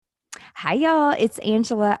Hi, y'all. It's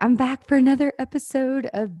Angela. I'm back for another episode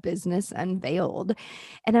of Business Unveiled.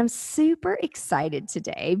 And I'm super excited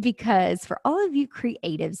today because for all of you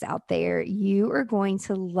creatives out there, you are going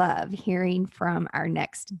to love hearing from our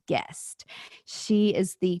next guest. She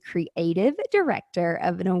is the creative director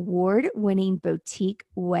of an award winning boutique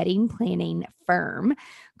wedding planning firm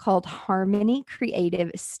called Harmony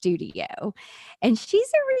Creative Studio. And she's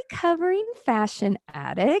a recovering fashion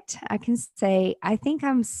addict. I can say, I think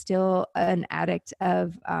I'm still an addict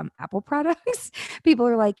of Apple products. People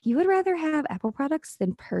are like, you would rather have Apple products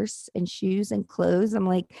than purse and shoes and clothes. I'm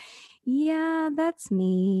like, yeah, that's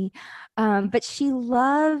me. But she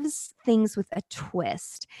loves things with a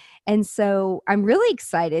twist. And so I'm really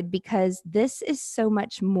excited because this is so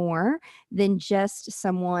much more than just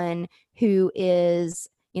someone who is,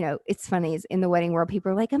 it's funny is in the wedding world,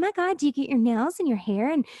 people are like, oh my God, do you get your nails and your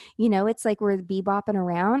hair? And, it's like we're bebopping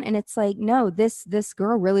around. And it's like, no, this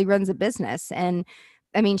girl really runs a business. And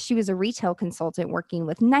I mean, she was a retail consultant working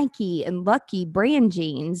with Nike and Lucky brand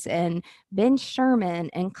jeans and Ben Sherman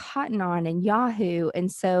and Cotton On and Yahoo.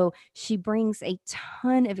 And so she brings a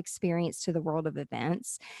ton of experience to the world of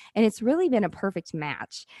events. And it's really been a perfect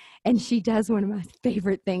match. And she does one of my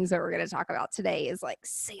favorite things that we're going to talk about today is like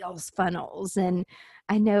sales funnels. And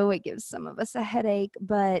I know it gives some of us a headache,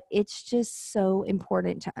 but it's just so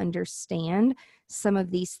important to understand some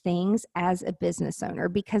of these things as a business owner,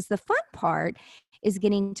 because the fun part is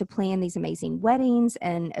getting to plan these amazing weddings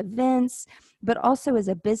and events. But also as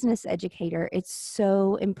a business educator, it's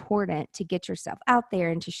so important to get yourself out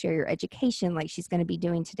there and to share your education like she's going to be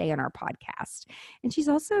doing today on our podcast. And she's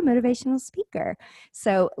also a motivational speaker.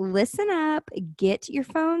 So listen up, get your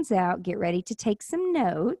phones out, get ready to take some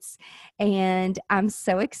notes. And I'm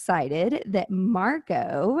so excited that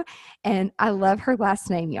Margot, and I love her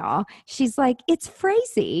last name, y'all. She's like, it's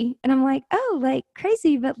Frazee. And I'm like, oh, like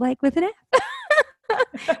crazy, but like with an F.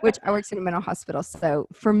 Which I worked in a mental hospital. So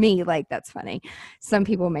for me, like, that's funny. Some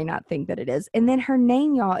people may not think that it is. And then her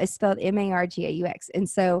name, y'all, is spelled Margaux. And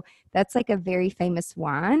so that's like a very famous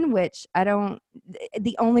wine, which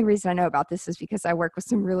the only reason I know about this is because I work with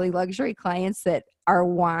some really luxury clients that are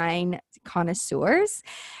wine connoisseurs.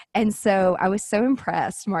 And so I was so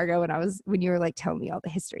impressed, Margot, when you were like telling me all the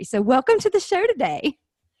history. So welcome to the show today.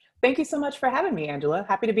 Thank you so much for having me, Angela.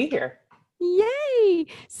 Happy to be here. Yay!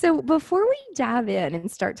 So before we dive in and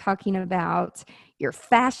start talking about your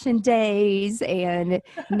fashion days and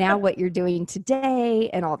now what you're doing today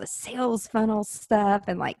and all the sales funnel stuff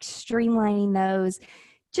and like streamlining those,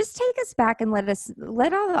 just take us back and let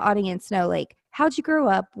all the audience know, like, how'd you grow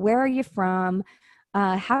up? Where are you from?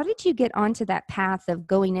 How did you get onto that path of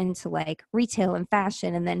going into like retail and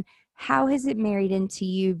fashion? And then how has it married into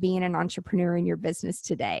you being an entrepreneur in your business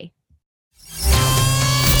today?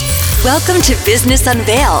 Welcome to Business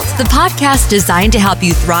Unveiled, the podcast designed to help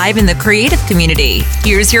you thrive in the creative community.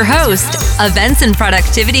 Here's your host, events and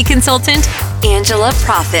productivity consultant, Angela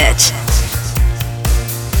Proffitt.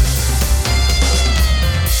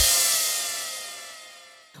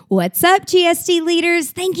 What's up, GSD leaders?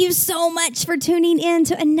 Thank you so much for tuning in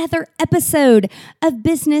to another episode of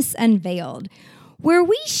Business Unveiled, where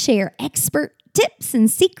we share expert tips and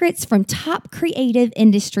secrets from top creative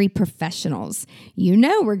industry professionals. You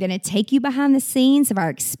know, we're going to take you behind the scenes of our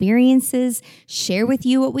experiences, share with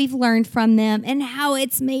you what we've learned from them, and how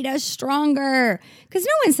it's made us stronger. Because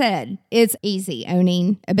no one said it's easy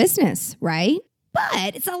owning a business, right?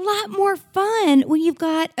 But it's a lot more fun when you've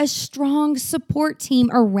got a strong support team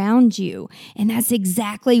around you. And that's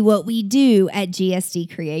exactly what we do at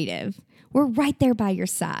GSD Creative. We're right there by your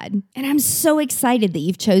side. And I'm so excited that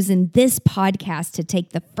you've chosen this podcast to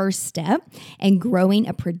take the first step in growing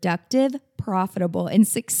a productive, profitable, and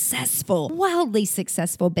wildly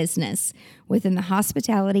successful business within the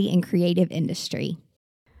hospitality and creative industry.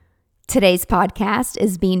 Today's podcast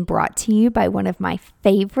is being brought to you by one of my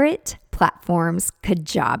favorite platforms,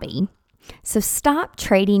 Kajabi. So stop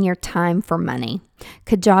trading your time for money.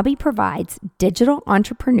 Kajabi provides digital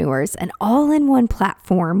entrepreneurs an all-in-one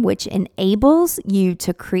platform which enables you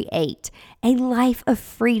to create a life of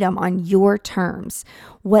freedom on your terms,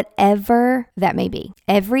 whatever that may be.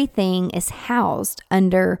 Everything is housed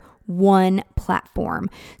under one platform.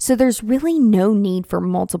 So there's really no need for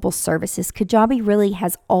multiple services. Kajabi really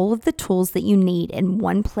has all of the tools that you need in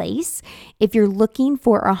one place if you're looking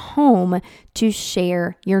for a home to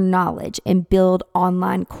share your knowledge and build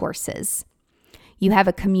online courses. You have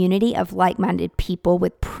a community of like-minded people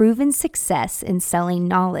with proven success in selling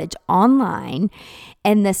knowledge online,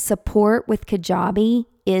 and the support with Kajabi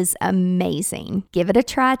is amazing. Give it a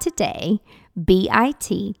try today. bit.ly/AP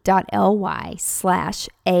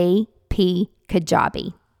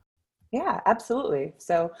Kajabi. Yeah, absolutely.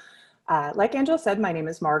 So, like Angela said, my name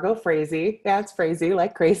is Margot Frazee. Yeah, it's Frazee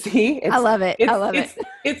like crazy. I It's love it. I it's love it. it's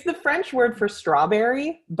it's the French word for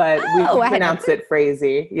strawberry, but Oh, we I had never pronounce it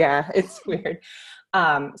Frazee. Yeah, it's weird.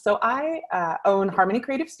 So I own Harmony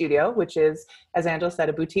Creative Studio, which is, as Angela said,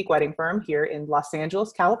 a boutique wedding firm here in Los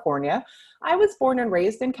Angeles, California. I was born and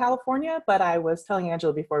raised in California, but I was telling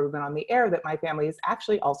Angela before we went on the air that my family is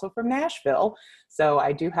actually also from Nashville. So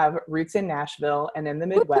I do have roots in Nashville and in the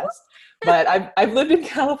Whoop, whoop. Midwest, but I've lived in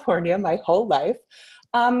California my whole life.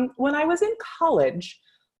 When I was in college,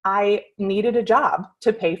 I needed a job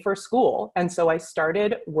to pay for school. And so I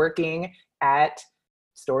started working at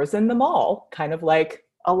stores in the mall, kind of like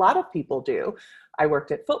a lot of people do. I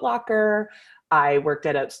worked at Foot Locker. I worked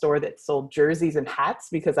at a store that sold jerseys and hats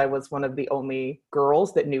because I was one of the only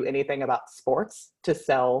girls that knew anything about sports to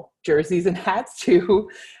sell jerseys and hats to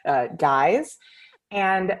guys.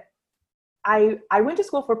 And I went to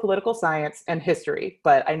school for political science and history,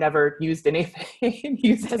 but I never used anything,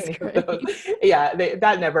 That's any of great. those. Yeah,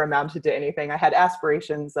 that never amounted to anything. I had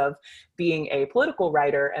aspirations of being a political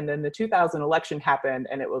writer, and then the 2000 election happened,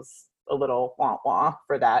 and it was a little wah wah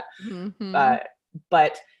for that. Mm-hmm. Uh,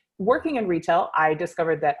 but working in retail, I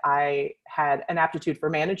discovered that I had an aptitude for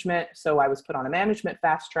management, so I was put on a management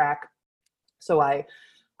fast track. So I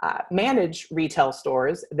manage retail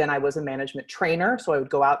stores. Then I was a management trainer. So I would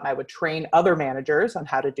go out and I would train other managers on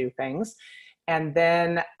how to do things. And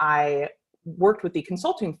then I worked with the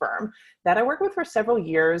consulting firm that I worked with for several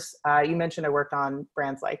years. You mentioned I worked on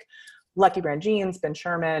brands like Lucky Brand Jeans, Ben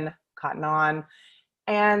Sherman, Cotton On.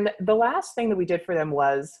 And the last thing that we did for them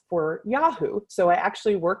was for Yahoo. So I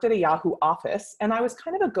actually worked at a Yahoo office, and I was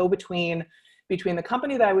kind of a go-between between the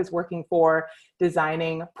company that I was working for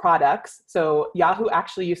designing products. So Yahoo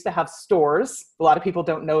actually used to have stores. A lot of people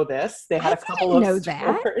don't know this. They had I a couple didn't of know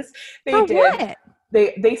that. stores. They For did.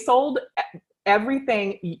 what? They sold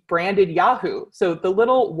everything branded Yahoo. So the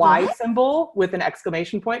little Y What? symbol with an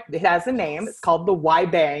exclamation point, it has a name. It's called the Y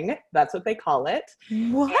Bang. That's what they call it.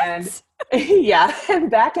 And What? yeah,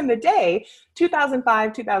 and back in the day,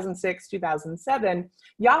 2005, 2006, 2007,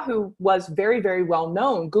 Yahoo was very, very well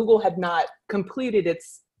known. Google had not completed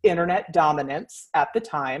its internet dominance at the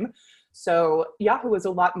time. So Yahoo was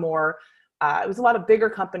a lot more, it was a lot of bigger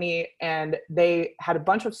company, and they had a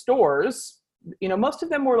bunch of stores. You know, most of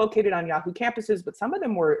them were located on Yahoo campuses, but some of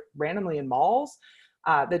them were randomly in malls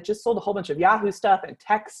that just sold a whole bunch of Yahoo stuff and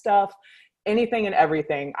tech stuff, anything and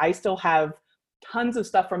everything. I still have tons of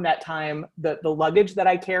stuff from that time. The luggage that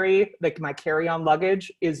I carry, like my carry-on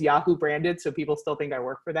luggage, is Yahoo branded, so people still think I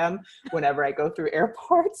work for them whenever I go through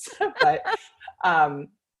airports.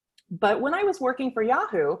 But when I was working for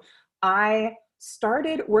Yahoo, I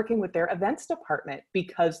started working with their events department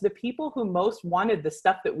because the people who most wanted the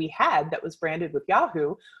stuff that we had that was branded with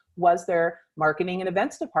Yahoo was their marketing and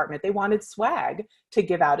events department. They wanted swag to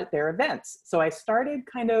give out at their events. So I started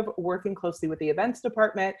kind of working closely with the events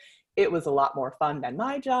department. It was a lot more fun than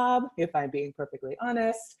my job, if I'm being perfectly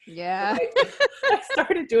honest. Yeah. I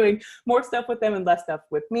started doing more stuff with them and less stuff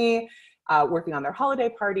with me, working on their holiday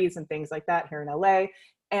parties and things like that here in LA.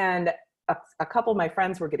 And a couple of my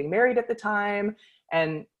friends were getting married at the time.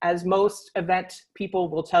 And as most event people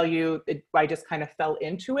will tell you, I just kind of fell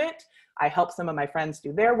into it. I helped some of my friends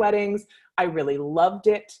do their weddings. I really loved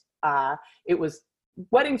it.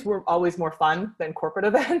 Weddings were always more fun than corporate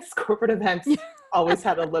events. Corporate events always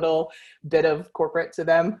had a little bit of corporate to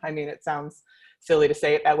them. I mean, it sounds silly to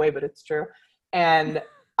say it that way, but it's true. And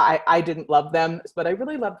I didn't love them, but I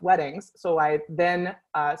really loved weddings. So I then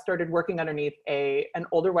started working underneath an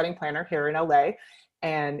older wedding planner here in LA,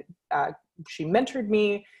 and she mentored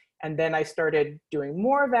me. And then I started doing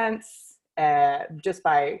more events just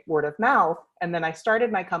by word of mouth. And then I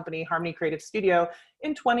started my company, Harmony Creative Studio,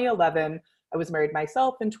 in 2011. I was married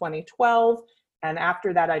myself in 2012. And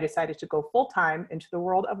after that, I decided to go full-time into the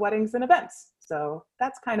world of weddings and events. So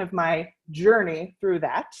that's kind of my journey through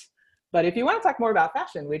that. But if you want to talk more about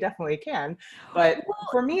fashion, we definitely can. But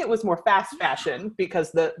for me, it was more fast fashion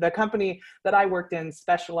because the company that I worked in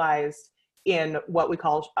specialized in what we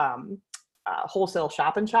call wholesale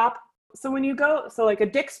shop and shop. So when you go, so like a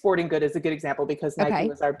Dick's Sporting Good is a good example because Nike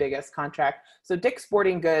was our biggest contract. So Dick's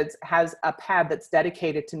Sporting Goods has a pad that's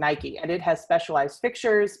dedicated to Nike, and it has specialized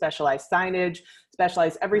fixtures, specialized signage,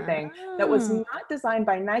 specialized everything that was not designed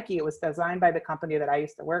by Nike. It was designed by the company that I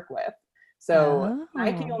used to work with. So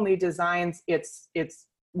Nike only designs its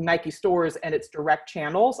Nike stores and its direct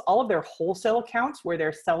channels. All of their wholesale accounts where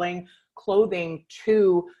they're selling clothing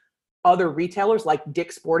to other retailers like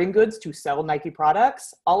Dick's Sporting Goods to sell Nike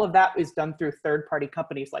products, all of that is done through third-party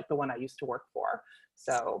companies like the one I used to work for.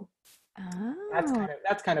 So Oh,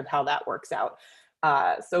 That's kind of how that works out.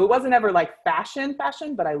 So it wasn't ever like fashion,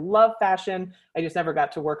 but I love fashion. I just never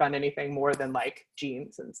got to work on anything more than like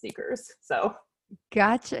jeans and sneakers. So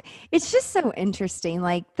gotcha. It's just so interesting.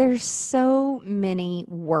 Like there's so many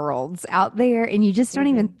worlds out there and you just don't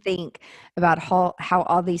even mhm. think about how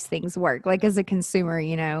all these things work. Like as a consumer, I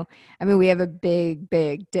mean, we have a big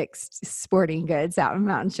Dick's Sporting Goods out in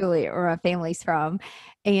Mount Juliet where my family's from.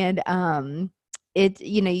 And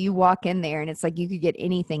you walk in there and it's like you could get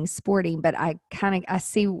anything sporting, but I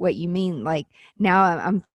see what you mean. Like now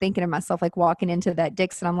I'm thinking of myself like walking into that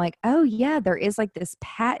Dick's and I'm like, oh yeah, there is like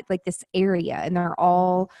like this area and they're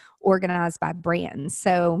all organized by brands.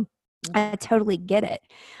 So I totally get it.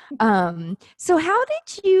 So how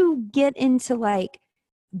did you get into like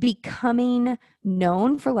becoming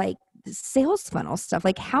known for like sales funnel stuff?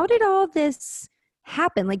 Like how did all this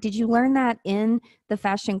happen? Like did you learn that in the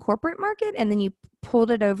fashion corporate market and then you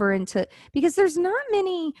pulled it over into, because there's not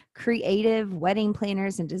many creative wedding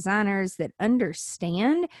planners and designers that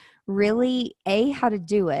understand really how to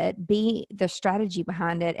do it, b the strategy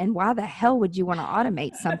behind it, and why the hell would you want to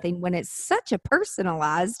automate something when it's such a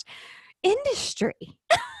personalized industry?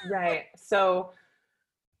 Right. So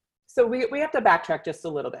we have to backtrack just a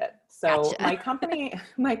little bit. So Gotcha.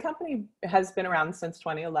 my company has been around since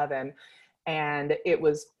 2011 and it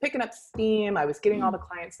was picking up steam. I was getting all the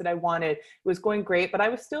clients that I wanted. It was going great, but I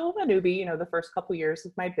was still a newbie, the first couple years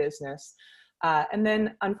of my business. And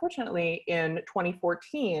then unfortunately in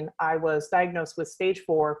 2014, I was diagnosed with stage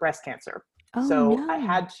 4 breast cancer. Oh So I no.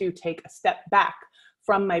 had to take a step back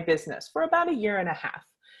from my business for about a year and a half.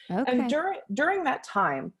 And Okay. during that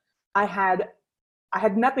time, I had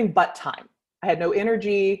nothing but time. I had no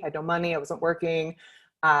energy, I had no money, I wasn't working.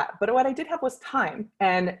 But what I did have was time.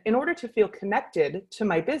 And in order to feel connected to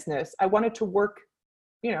my business, I wanted to work,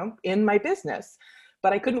 in my business,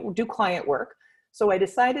 but I couldn't do client work. So I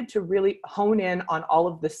decided to really hone in on all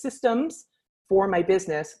of the systems for my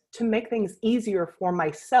business to make things easier for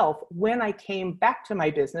myself when I came back to my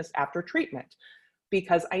business after treatment.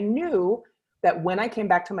 Because I knew that when I came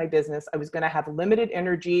back to my business, I was going to have limited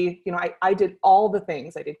energy. I did all the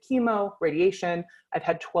things. I did chemo, radiation. I've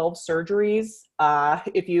had 12 surgeries.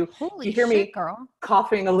 If you Holy hear shit, me girl.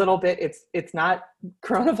 coughing a little bit, it's not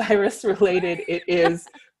coronavirus related. It is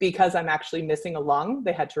because I'm actually missing a lung.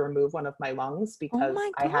 They had to remove one of my lungs Oh because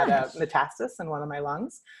my I had a gosh. metastasis in one of my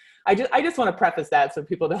lungs. I just want to preface that so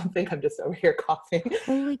people don't think I'm just over here coughing.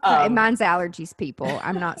 Holy crap. And Um, mine's allergies, people.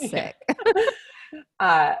 I'm not yeah. sick.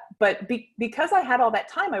 But because I had all that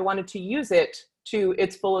time, I wanted to use it to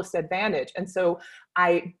its fullest advantage. And so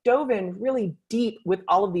I dove in really deep with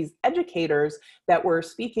all of these educators that were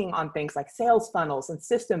speaking on things like sales funnels and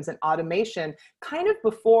systems and automation, kind of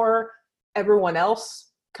before everyone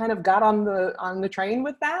else kind of got on the train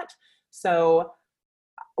with that. So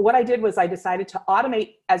what I did was I decided to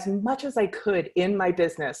automate as much as I could in my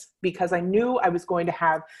business because I knew I was going to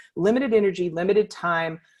have limited energy, limited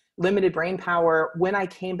time, limited brain power when I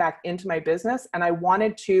came back into my business. And I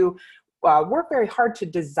wanted to work very hard to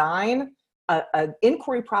design an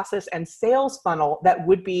inquiry process and sales funnel that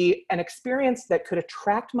would be an experience that could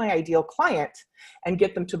attract my ideal client and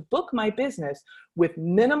get them to book my business with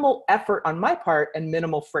minimal effort on my part and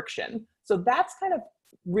minimal friction. So that's kind of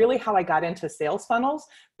really how I got into sales funnels.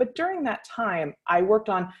 But during that time, I worked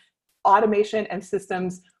on automation and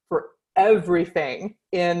systems for everything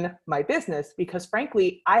in my business because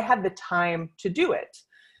frankly, I had the time to do it.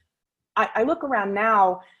 I look around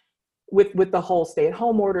now with the whole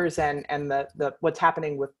stay-at-home orders and the what's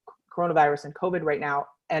happening with coronavirus and COVID right now,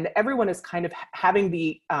 and everyone is kind of having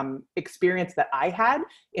the experience that I had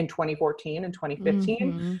in 2014 and 2015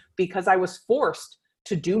 Mm-hmm. because I was forced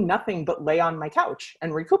to do nothing but lay on my couch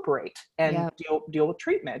and recuperate and Yep. deal with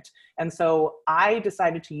treatment. And so I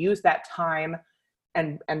decided to use that time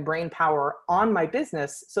and brain power on my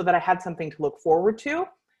business so that I had something to look forward to.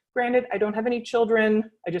 Granted, I don't have any children.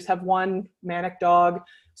 I just have one manic dog.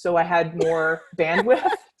 So I had more bandwidth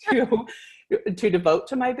to devote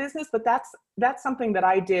to my business. But that's something that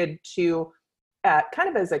I did to kind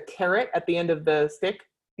of as a carrot at the end of the stick,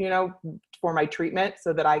 for my treatment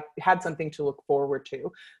so that I had something to look forward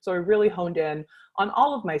to. So I really honed in on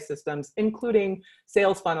all of my systems, including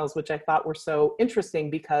sales funnels, which I thought were so interesting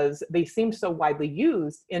because they seem so widely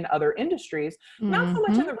used in other industries, not so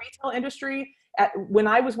much Mm-hmm. in the retail industry. When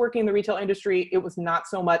I was working in the retail industry, it was not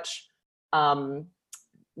so much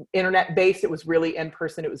internet based. It was really in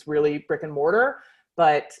person. It was really brick and mortar.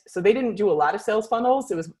 But so they didn't do a lot of sales funnels.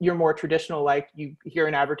 It was your more traditional, like you hear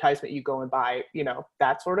an advertisement, you go and buy,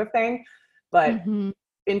 that sort of thing. But Mm-hmm.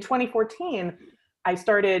 in 2014, I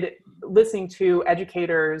started listening to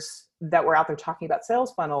educators that were out there talking about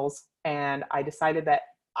sales funnels, and I decided that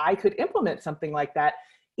I could implement something like that,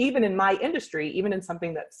 even in my industry, even in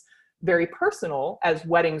something that's very personal as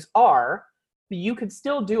weddings are. You could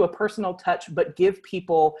still do a personal touch, but give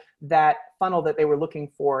people that funnel that they were looking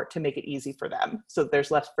for to make it easy for them. So there's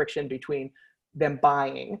less friction between them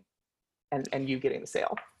buying and you getting the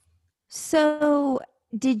sale. So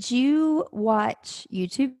did you watch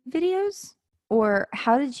YouTube videos, or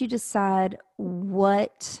how did you decide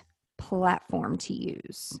what platform to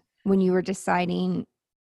use when you were deciding,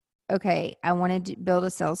 okay, I want to build a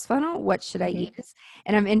sales funnel, what should I use?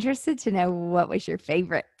 And I'm interested to know, what was your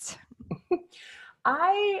favorite?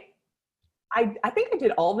 I think I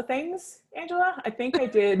did all the things, Angela. I think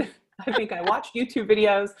I watched YouTube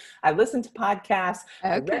videos. I listened to podcasts.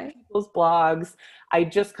 I read people's blogs. I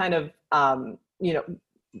just kind of,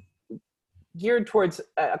 geared towards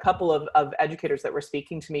a couple of educators that were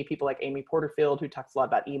speaking to me, people like Amy Porterfield, who talks a lot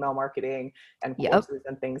about email marketing and courses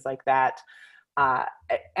and things like that.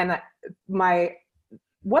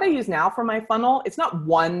 What I use now for my funnel, it's not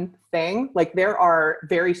one thing. Like, there are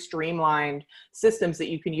very streamlined systems that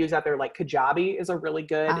you can use out there. Like Kajabi is a really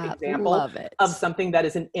good example of something that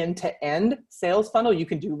is an end-to-end sales funnel. You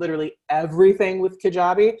can do literally everything with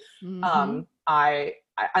Kajabi.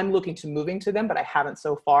 I'm looking to moving to them, but I haven't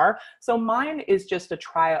so far. So mine is just a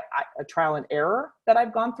trial and error that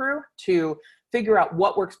I've gone through to figure out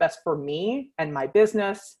what works best for me and my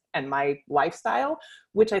business and my lifestyle,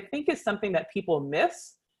 which I think is something that people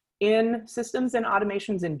miss in systems and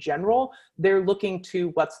automations in general. They're looking to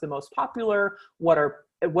what's the most popular, what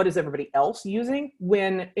is everybody else using,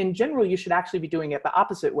 when in general, you should actually be doing it the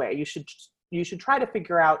opposite way. You should try to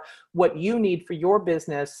figure out what you need for your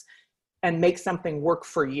business and make something work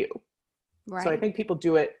for you. Right. So I think people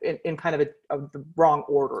do it in kind of the wrong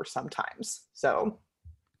order sometimes. So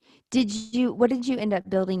what did you end up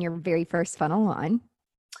building your very first funnel on?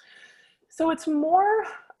 So it's more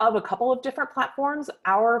of a couple of different platforms.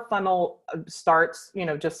 Our funnel starts,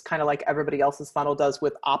 just kind of like everybody else's funnel does,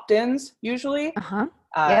 with opt-ins usually.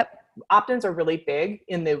 Yep. Opt-ins are really big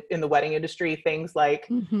in the wedding industry. Things like,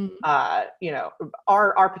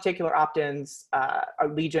 our particular opt-ins, are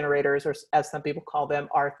lead generators, or as some people call them,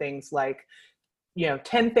 are things like,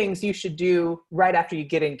 10 things you should do right after you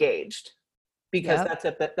get engaged, because that's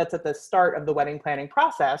at the start of the wedding planning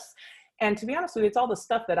process. And to be honest with you, it's all the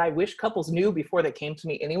stuff that I wish couples knew before they came to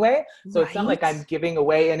me anyway. So It's not like I'm giving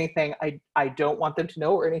away anything I don't want them to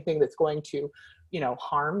know, or anything that's going to,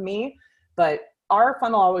 harm me. But our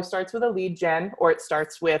funnel always starts with a lead gen, or it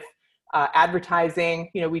starts with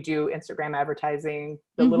advertising. We do Instagram advertising,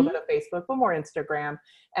 a little bit of Facebook, but more Instagram.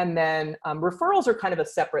 And then referrals are kind of a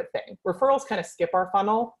separate thing. Referrals kind of skip our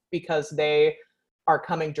funnel because they are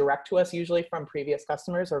coming direct to us, usually from previous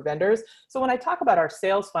customers or vendors. So when I talk about our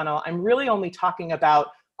sales funnel, I'm really only talking about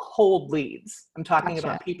cold leads. I'm talking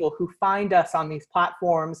about people who find us on these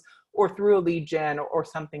platforms or through a lead gen or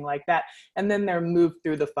something like that, and then they're moved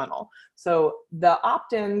through the funnel. So the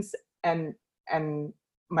opt-ins and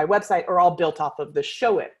my website are all built off of the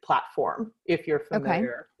Showit platform, if you're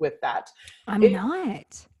familiar with that. I'm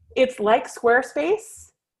not. It's like Squarespace.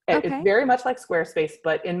 It's very much like Squarespace,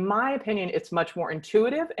 but in my opinion, it's much more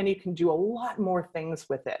intuitive, and you can do a lot more things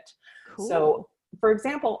with it. Cool. So, for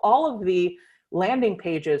example, all of the landing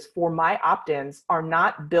pages for my opt-ins are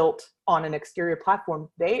not built on an exterior platform.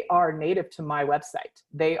 They are native to my website.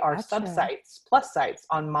 They are sub-sites, plus sites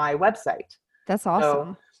on my website. That's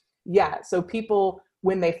awesome. So people,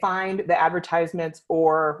 when they find the advertisements,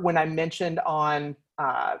 or when I'm mentioned on,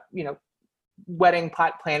 wedding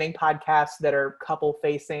planning podcasts that are couple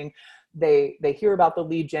facing, they hear about the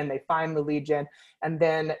lead gen, they find the lead gen, and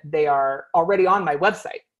then they are already on my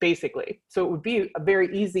website, basically. So it would be a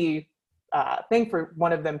very easy thing for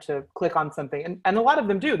one of them to click on something. And a lot of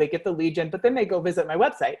them do. They get the lead gen, but then they go visit my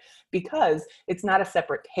website, because it's not a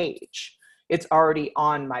separate page. It's already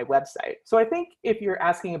on my website. So I think if you're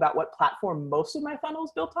asking about what platform most of my funnel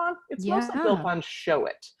is built on, it's mostly built on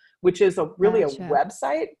Showit, which is really a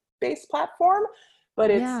website-based platform,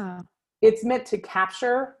 but it's meant to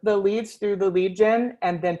capture the leads through the lead gen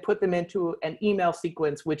and then put them into an email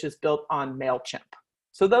sequence, which is built on MailChimp.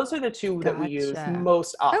 So those are the two that we use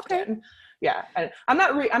most often. Yeah. I'm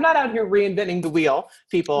not out here reinventing the wheel,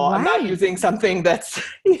 people. I'm not using something that's,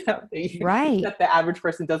 that the average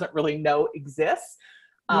person doesn't really know exists.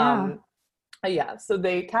 So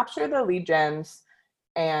they capture the lead gens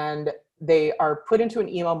and they are put into an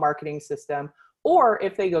email marketing system. Or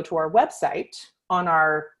if they go to our website on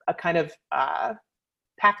our kind of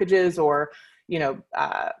packages, or,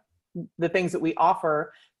 the things that we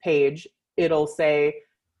offer page, it'll say,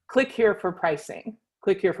 click here for pricing,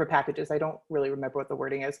 click here for packages. I don't really remember what the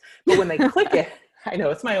wording is, but when they click it, I know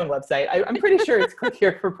it's my own website. I'm pretty sure it's click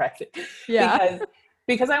here for pricing. Yeah.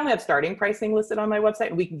 Because I only have starting pricing listed on my website,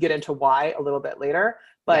 and we can get into why a little bit later.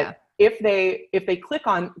 But Yeah. if they click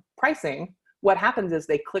on pricing, what happens is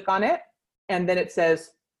they click on it and then it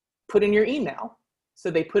says, put in your email. So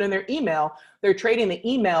they put in their email, they're trading the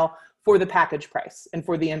email for the package price and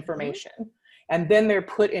for the information. And then they're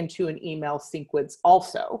put into an email sequence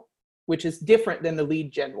also, which is different than the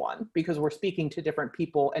lead gen one, because we're speaking to different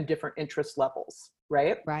people and different interest levels,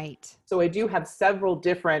 right? Right. So I do have several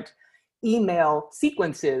different email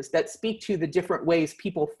sequences that speak to the different ways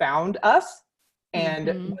people found us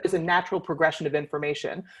and what is a natural progression of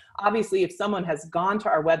information. Obviously, if someone has gone to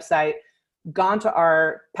our website, gone to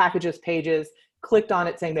our packages pages, clicked on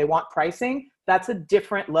it saying they want pricing, that's a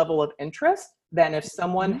different level of interest than if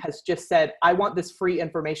someone has just said, I want this free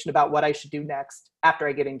information about what I should do next after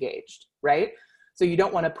I get engaged, right? So you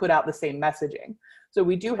don't want to put out the same messaging. So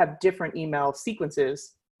we do have different email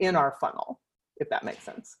sequences in our funnel, if that makes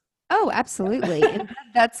sense. Oh, absolutely. And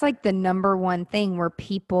that's like the number one thing where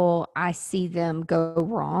people, I see them go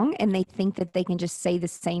wrong and they think that they can just say the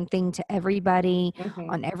same thing to everybody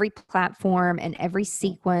on every platform and every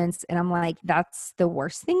sequence. And I'm like, that's the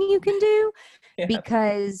worst thing you can do,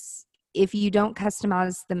 because if you don't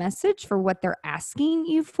customize the message for what they're asking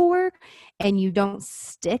you for and you don't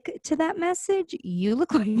stick to that message, you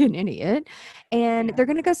look like an idiot and they're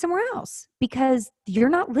going to go somewhere else because you're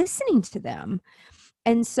not listening to them.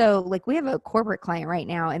 And so like we have a corporate client right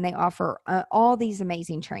now and they offer all these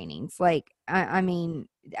amazing trainings. Like, I mean,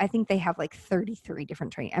 I think they have like 33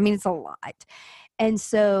 different trainings. I mean, it's a lot. And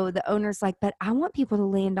so the owner's like, but I want people to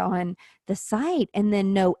land on the site and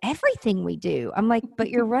then know everything we do. I'm like, but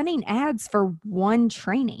you're running ads for one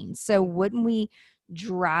training. So wouldn't we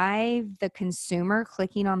drive the consumer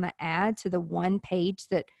clicking on the ad to the one page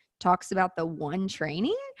that talks about the one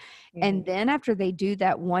training? And then after they do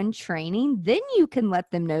that one training, then you can let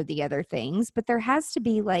them know the other things. But there has to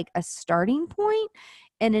be like a starting point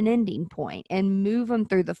and an ending point and move them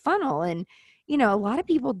through the funnel. And, you know, a lot of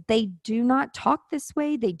people, they do not talk this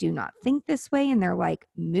way. They do not think this way. And they're like,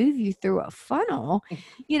 move you through a funnel,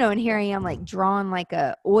 you know, and here I am like drawing like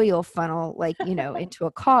a oil funnel, like, you know, into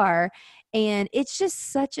a car. And it's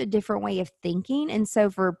just such a different way of thinking. And so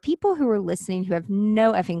for people who are listening who have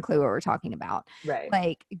no effing clue what we're talking about, Right.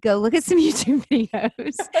 like go look at some YouTube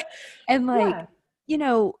videos and like, you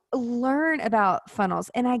know, learn about funnels.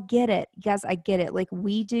 And I get it, guys, I get it. Like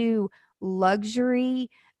we do luxury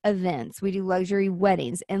events, we do luxury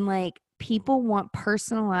weddings, and like people want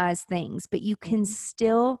personalized things, but you can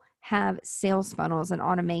still have sales funnels and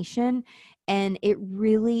automation, and it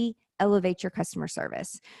really elevate your customer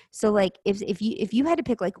service. So like if you had to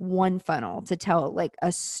pick like one funnel to tell like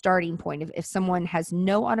a starting point, if someone has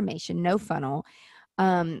no automation, no funnel,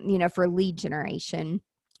 you know, for lead generation,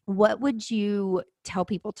 what would you tell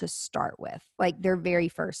people to start with? Like their very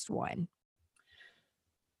first one?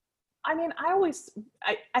 I mean,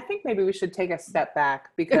 I think maybe we should take a step back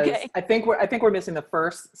because I think we're missing the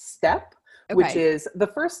first step, which is the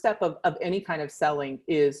first step of any kind of selling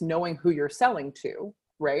is knowing who you're selling to,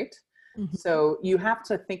 right? So you have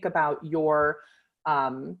to think about your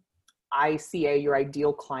ICA, your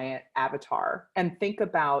ideal client avatar, and think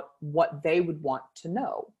about what they would want to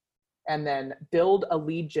know, and then build a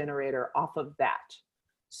lead generator off of that.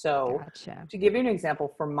 So to give you an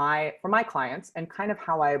example for my clients and kind of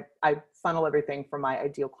how I funnel everything for my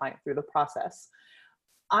ideal client through the process,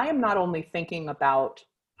 I am not only thinking about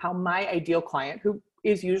how my ideal client, who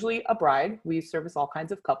is usually a bride, we service all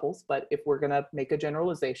kinds of couples, but if we're going to make a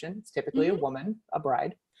generalization, it's typically a woman, a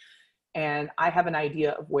bride. And I have an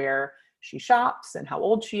idea of where she shops and how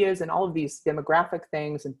old she is and all of these demographic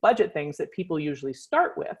things and budget things that people usually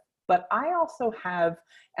start with. But I also have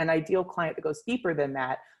an ideal client that goes deeper than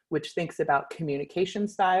that, which thinks about communication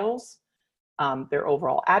styles, their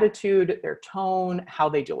overall attitude, their tone, how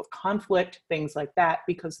they deal with conflict, things like that,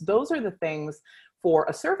 because those are the things for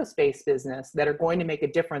a service-based business that are going to make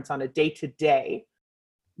a difference on a day-to-day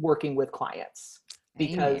working with clients.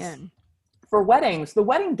 Because for weddings, the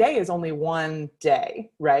wedding day is only one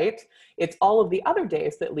day, right? It's all of the other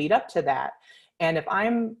days that lead up to that. And if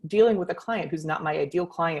I'm dealing with a client who's not my ideal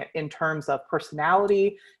client in terms of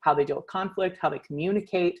personality, how they deal with conflict, how they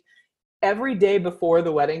communicate, every day before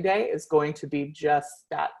the wedding day is going to be just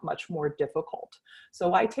that much more difficult.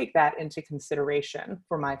 So I take that into consideration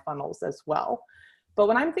for my funnels as well. But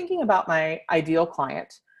when I'm thinking about my ideal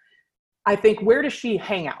client, I think, where does she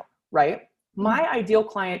hang out, right? My ideal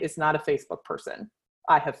client is not a Facebook person,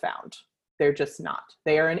 I have found. They're just not.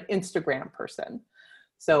 They are an Instagram person.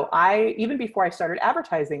 So even before I started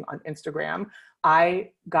advertising on Instagram, I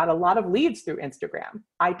got a lot of leads through Instagram.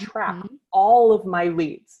 I track all of my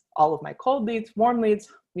leads, all of my cold leads, warm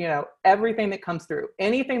leads, everything that comes through.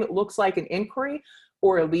 Anything that looks like an inquiry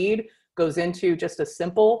or a lead goes into just a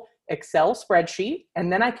simple Excel spreadsheet.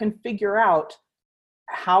 And then I can figure out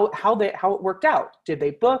how it worked out. Did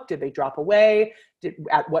they book? Did they drop away?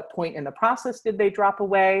 At what point in the process did they drop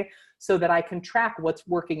away? So that I can track what's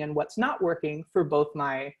working and what's not working for both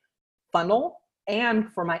my funnel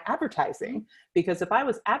and for my advertising. Because if I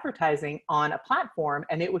was advertising on a platform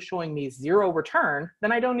and it was showing me 0 return,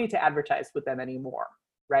 then I don't need to advertise with them anymore,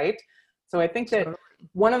 right? So I think that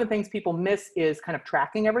one of the things people miss is kind of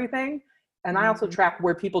tracking everything. And I also track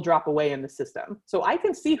where people drop away in the system. So I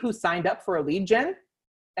can see who signed up for a lead gen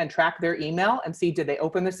and track their email and see, did they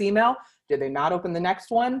open this email? Did they not open the next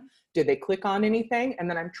one? Did they click on anything? And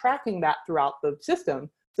then I'm tracking that throughout the system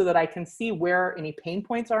so that I can see where any pain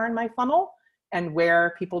points are in my funnel and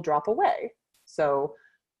where people drop away. So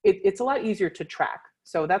it's a lot easier to track.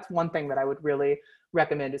 So that's one thing that I would really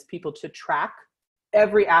recommend is people to track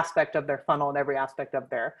every aspect of their funnel and every aspect of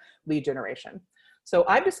their lead generation. So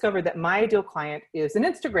I've discovered that my ideal client is an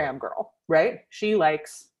Instagram girl, right? She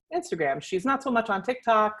likes Instagram. She's not so much on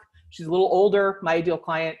TikTok. She's a little older. My ideal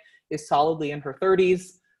client is solidly in her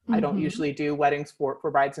 30s. I don't usually do weddings for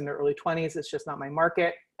brides in their early 20s. It's just not my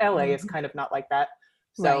market. LA is kind of not like that.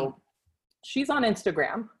 So she's on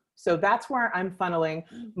Instagram. So that's where I'm funneling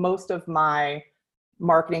most of my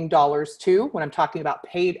marketing dollars to when I'm talking about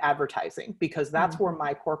paid advertising, because that's where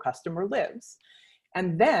my core customer lives.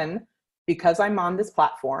 And then because I'm on this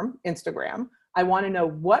platform, Instagram, I want to know,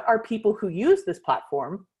 what are people who use this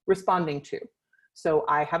platform responding to? So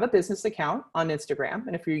I have a business account on Instagram.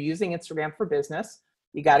 And if you're using Instagram for business,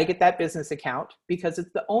 you got to get that business account, because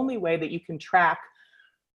it's the only way that you can track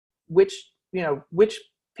which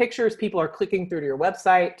pictures people are clicking through to your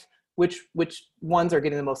website, which ones are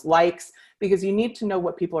getting the most likes, because you need to know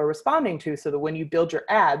what people are responding to so that when you build your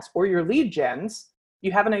ads or your lead gens,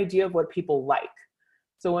 you have an idea of what people like.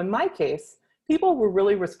 So in my case, people were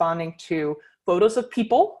really responding to photos of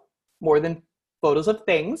people more than photos of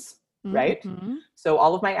things, right? So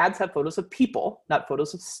all of my ads have photos of people, not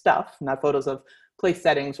photos of stuff, not photos of place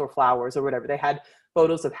settings or flowers or whatever. They had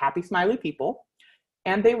photos of happy, smiley people.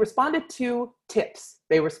 And they responded to tips.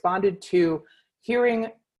 They responded to hearing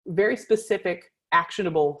very specific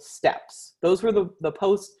actionable steps. Those were the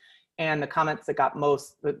posts and the comments that got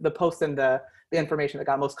most, the posts and the information that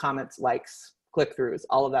got most comments, likes, click-throughs,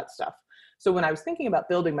 all of that stuff. So when I was thinking about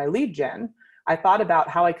building my lead gen, I thought about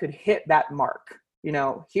how I could hit that mark,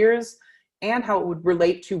 and how it would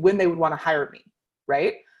relate to when they would want to hire me,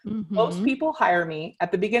 right? Most people hire me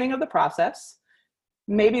at the beginning of the process.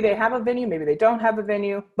 Maybe they have a venue, maybe they don't have a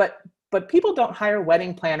venue, but people don't hire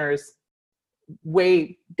wedding planners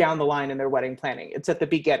way down the line in their wedding planning. It's at the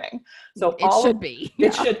beginning. So it should be,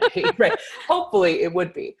 right? Hopefully it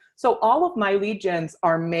would be. So all of my lead gens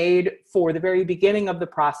are made for the very beginning of the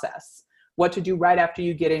process. What to do right after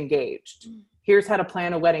you get engaged. Here's how to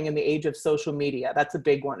plan a wedding in the age of social media. That's a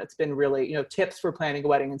big one. It's been really, tips for planning a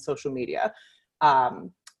wedding in social media.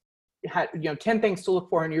 10 things to look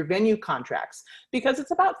for in your venue contracts, because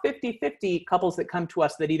it's about 50-50 couples that come to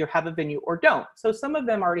us that either have a venue or don't. So some of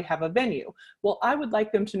them already have a venue. Well, I would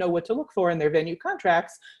like them to know what to look for in their venue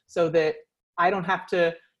contracts so that I don't have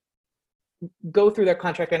to go through their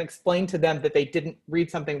contract and explain to them that they didn't read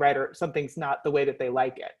something right or something's not the way that they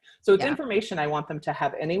like it. So it's information I want them to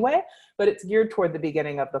have anyway, but it's geared toward the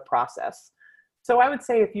beginning of the process. So I would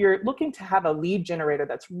say if you're looking to have a lead generator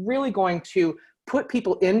that's really going to put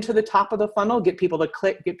people into the top of the funnel, get people to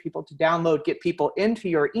click, get people to download, get people into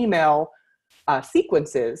your email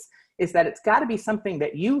sequences, is that it's got to be something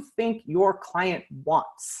that you think your client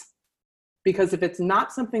wants. Because if it's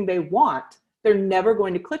not something they want, they're never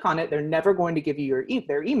going to click on it. They're never going to give you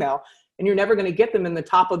their email, and you're never going to get them in the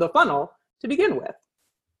top of the funnel to begin with.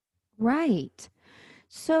 Right.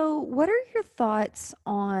 So what are your thoughts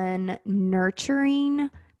on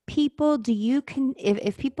nurturing people?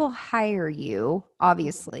 If people hire you,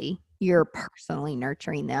 obviously you're personally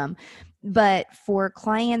nurturing them, but for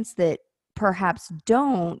clients that perhaps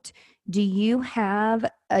don't, do you have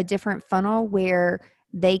a different funnel where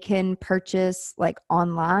they can purchase like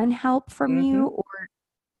online help from you? Or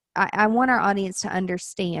I want our audience to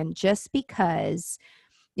understand, just because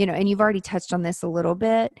and you've already touched on this a little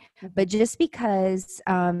bit, but just because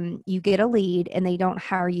you get a lead and they don't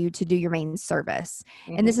hire you to do your main service,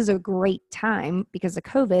 and this is a great time because of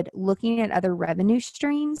COVID, looking at other revenue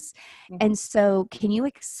streams. And so can you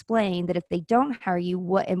explain that if they don't hire you,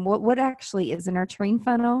 what actually is a nurturing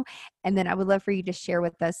funnel? And then I would love for you to share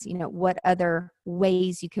with us, what other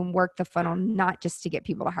ways you can work the funnel, not just to get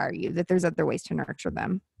people to hire you, that there's other ways to nurture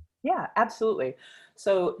them. Yeah, absolutely.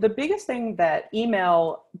 So the biggest thing that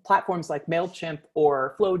email platforms like MailChimp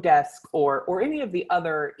or Flowdesk or any of the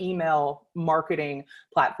other email marketing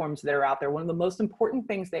platforms that are out there, one of the most important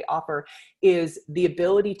things they offer is the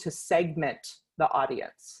ability to segment the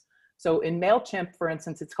audience. So in MailChimp, for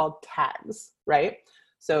instance, it's called tags, right?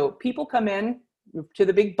 So people come in to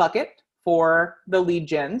the big bucket for the lead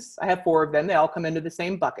gens. I have 4 of them. They all come into the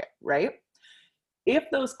same bucket, right? If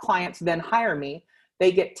those clients then hire me,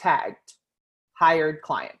 they get tagged, hired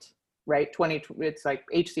client, right? It's like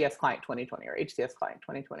HCS client 2020 or HCS client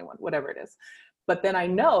 2021, whatever it is. But then I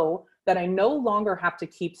know that I no longer have to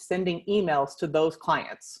keep sending emails to those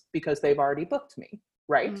clients because they've already booked me,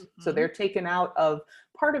 right? So they're taken out of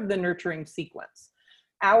part of the nurturing sequence.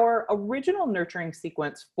 Our original nurturing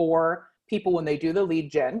sequence for people when they do the lead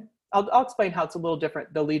gen, I'll explain how it's a little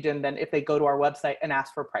different, the lead gen, than if they go to our website and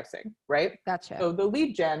ask for pricing, right? Gotcha. So the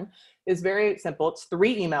lead gen is very simple. It's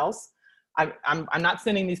 3 emails. I'm not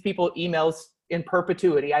sending these people emails in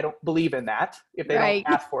perpetuity. I don't believe in that if they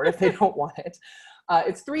don't ask for it, if they don't want it.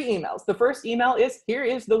 It's 3 emails. The first email is, here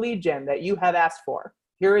is the lead gen that you have asked for.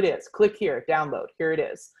 Here it is. Click here, download. Here it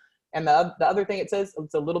is. And the other thing it says,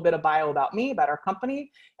 it's a little bit of bio about me, about our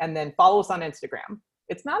company, and then follow us on Instagram.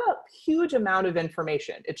 It's not a huge amount of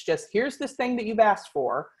information. It's just, here's this thing that you've asked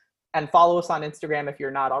for, and follow us on Instagram if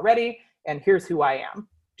you're not already, and here's who I am,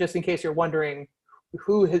 just in case you're wondering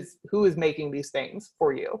who is making these things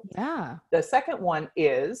for you. Yeah. The second one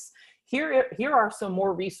is, here are some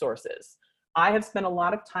more resources. I have spent a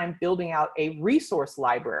lot of time building out a resource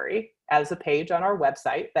library as a page on our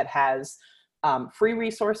website that has free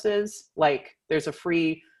resources, like there's a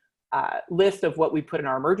free list of what we put in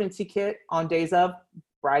our emergency kit on days of.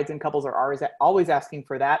 Brides and couples are always asking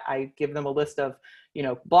for that. I give them a list of,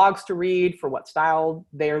 blogs to read for what style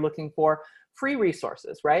they are looking for. Free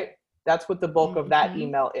resources, right? That's what the bulk of that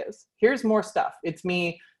email is. Here's more stuff. It's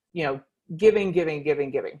me, giving.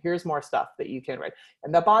 Here's more stuff that you can write.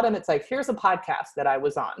 And the bottom, it's like, here's a podcast that I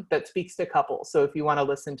was on that speaks to couples. So if you want to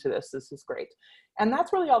listen to this is great. And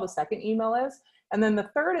that's really all the second email is. And then the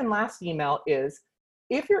third and last email is,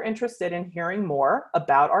 if you're interested in hearing more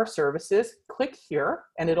about our services, click here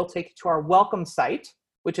and it'll take you to our welcome site,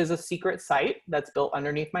 which is a secret site that's built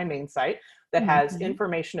underneath my main site that has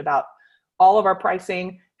information about all of our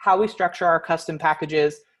pricing, how we structure our custom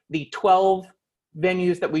packages, the 12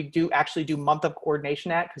 venues that we actually do month of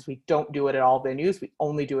coordination at, because we don't do it at all venues. We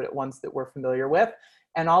only do it at ones that we're familiar with,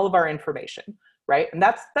 and all of our information, right? And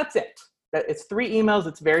that's it. It's 3 emails.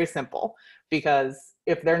 It's very simple, because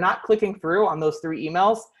if they're not clicking through on those 3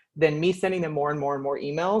 emails, then me sending them more and more and more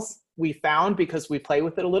emails, we found, because we play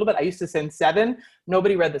with it a little bit. I used to send 7.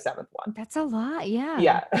 Nobody read the 7th one. That's a lot. Yeah.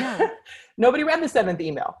 Yeah. Nobody read the 7th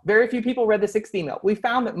email. Very few people read the 6th email. We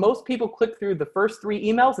found that most people clicked through the first 3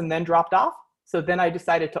 emails and then dropped off. So then I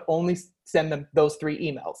decided to only send them those 3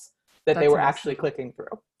 emails that they were actually clicking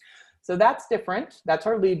through. So that's different. That's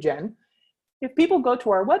our lead gen. If people go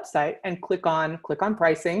to our website and click on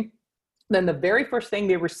pricing, then the very first thing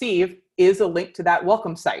they receive is a link to that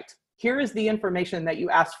welcome site. Here is the information that you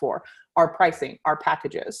asked for, our pricing, our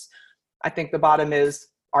packages. I think the bottom is,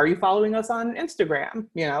 are you following us on Instagram?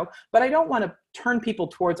 But I don't want to turn people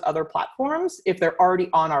towards other platforms if they're already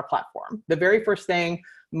on our platform. The very first thing,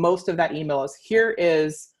 most of that email is, here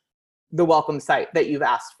is the welcome site that you've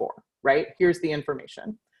asked for, right? Here's the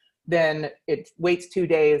information. Then it waits 2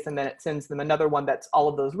 days and then it sends them another one that's all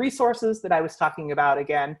of those resources that I was talking about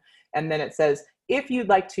again. And then it says, if you'd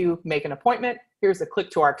like to make an appointment, here's a click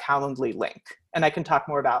to our Calendly link. And I can talk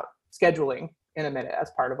more about scheduling in a minute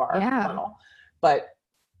as part of our funnel. But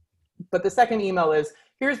the second email is,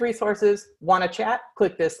 here's resources, want to chat,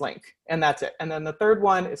 click this link. And that's it. And then the third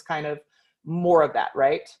one is kind of more of that,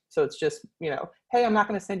 right? So it's just, hey, I'm not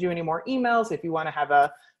going to send you any more emails. If you want to have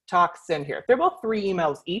a talk, send here. They're both 3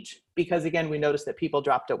 emails each, because again, we noticed that people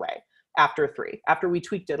dropped away after 3, after we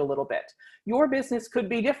tweaked it a little bit. Your business could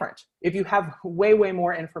be different. If you have way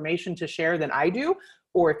more information to share than I do,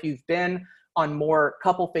 or if you've been on more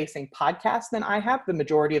couple-facing podcasts than I have, the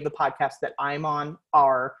majority of the podcasts that I'm on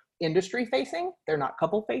are industry-facing. They're not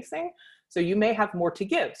couple-facing. So you may have more to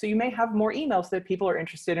give. So you may have more emails that people are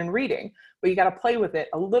interested in reading, but you got to play with it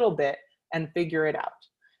a little bit and figure it out.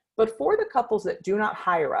 But for the couples that do not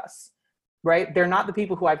hire us, right? They're not the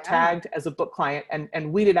people who I've tagged as a book client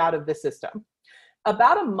and weeded out of the system.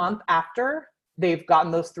 About a month after they've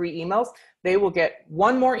gotten those 3 emails, they will get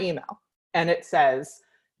one more email, and it says,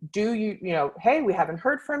 hey, we haven't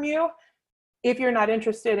heard from you. If you're not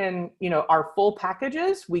interested in, our full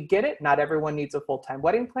packages, we get it. Not everyone needs a full-time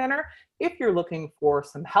wedding planner. If you're looking for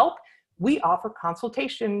some help, we offer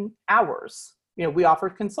consultation hours. We offer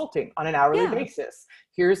consulting on an hourly basis.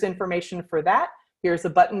 Here's information for that. Here's a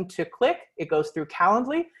button to click. It goes through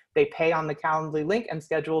Calendly. They pay on the Calendly link and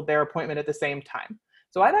schedule their appointment at the same time.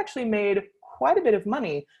 So I've actually made quite a bit of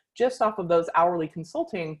money just off of those hourly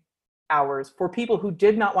consulting hours for people who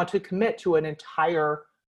did not want to commit to an entire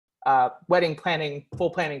wedding planning,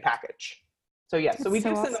 full planning package. So so we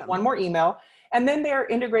do send them one more email, and then they're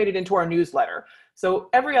integrated into our newsletter. So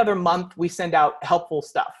every other month we send out helpful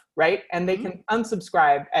stuff, right? And they can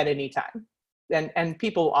unsubscribe at any time. And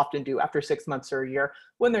people often do after 6 months or a year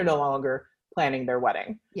when they're no longer planning their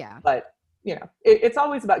wedding. Yeah. But it's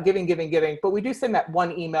always about giving. But we do send that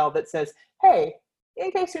one email that says, hey,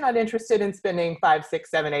 in case you're not interested in spending $5, $6,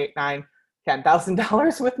 $7, $8, $9,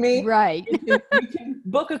 $10,000 with me, right? you can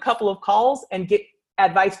book a couple of calls and get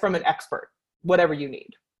advice from an expert, whatever you need.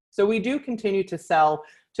 So we do continue to sell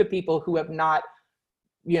to people who have not,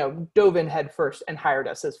 dove in head first and hired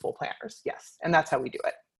us as full planners. Yes. And that's how we do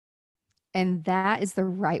it. And that is the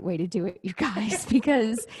right way to do it, you guys,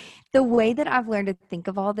 because the way that I've learned to think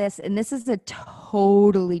of all this, and this is a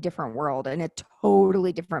totally different world and a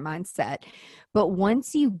totally different mindset. But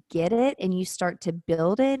once you get it and you start to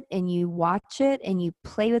build it and you watch it and you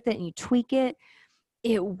play with it and you tweak it,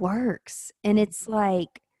 it works. And it's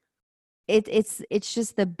like, it's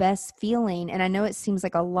just the best feeling. And I know it seems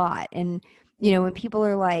like a lot. And, when people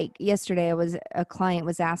are like, yesterday a client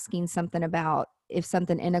was asking something about if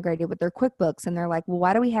something integrated with their QuickBooks, and they're like, well,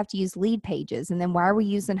 why do we have to use lead pages? And then why are we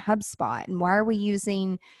using HubSpot? And why are we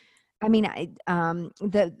using,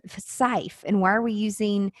 the Sife? And why are we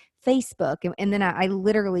using Facebook? And then I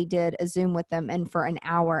literally did a Zoom with them. And for an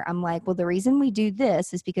hour, I'm like, well, the reason we do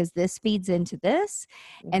this is because this feeds into this.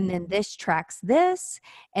 And then this tracks this.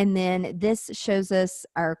 And then this shows us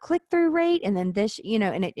our click-through rate. And then this,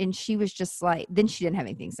 and she was just like, then she didn't have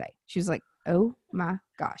anything to say. She was like, oh my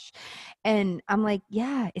gosh. And I'm like,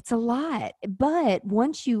 yeah, it's a lot. But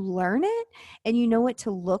once you learn it and you know what to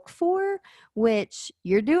look for, which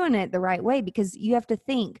you're doing it the right way, because you have to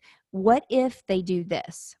think, what if they do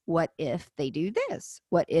this? What if they do this?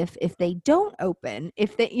 What if they don't open?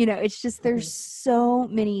 If they, it's just, there's so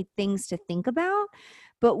many things to think about.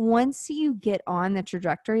 But once you get on the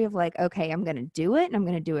trajectory of like, okay, I'm going to do it and I'm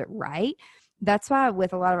going to do it right. That's why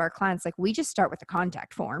with a lot of our clients, like we just start with the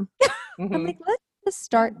contact form. I'm like, let's just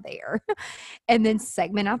start there and then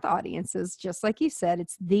segment out the audiences. Just like you said,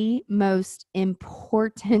 it's the most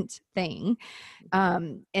important thing.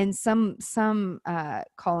 And some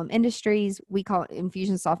call them industries. We call it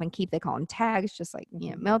Infusionsoft and Keap. They call them tags, just like,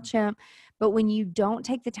 MailChimp. But when you don't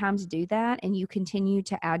take the time to do that and you continue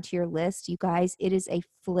to add to your list, you guys, it is a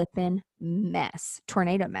flippin' mess,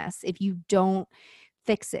 tornado mess. If you don't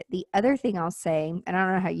fix it. The other thing I'll say, and I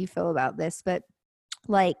don't know how you feel about this, but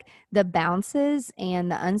like the bounces and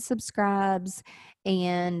the unsubscribes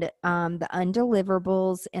and the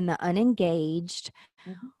undeliverables and the unengaged.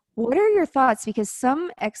 What are your thoughts? Because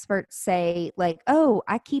some experts say like, oh,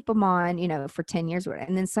 I keep them on, for 10 years.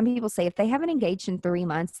 And then some people say if they haven't engaged in 3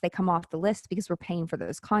 months, they come off the list because we're paying for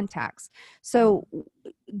those contacts. So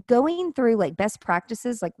going through like best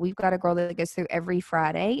practices, like we've got a girl that goes through every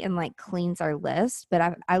Friday and like cleans our list.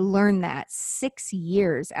 But I learned that 6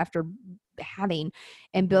 years after having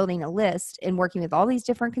and building a list and working with all these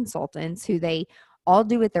different consultants who they all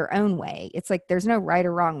do it their own way. It's like there's no right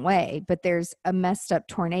or wrong way, but there's a messed up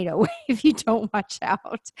tornado way if you don't watch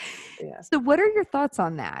out. Yeah. So what are your thoughts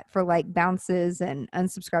on that for like bounces and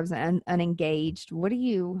unsubscribes and unengaged? What do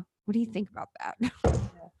you think about that?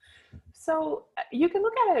 So you can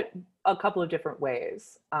look at it a couple of different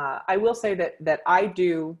ways. I will say that I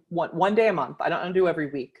do one day a month. I don't do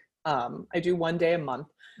every week. I do one day a month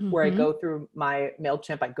where I go through my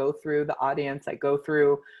MailChimp, I go through the audience, I go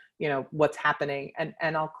through, what's happening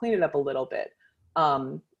and I'll clean it up a little bit.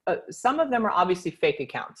 Some of them are obviously fake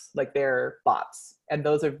accounts, like they're bots, and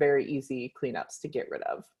those are very easy cleanups to get rid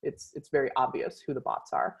of. It's very obvious who the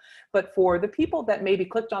bots are. But for the people that maybe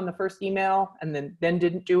clicked on the first email and then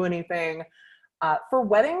didn't do anything, For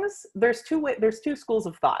weddings, there's two schools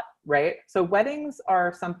of thought, right? So weddings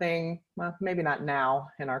are something, well, maybe not now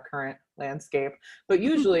in our current landscape, but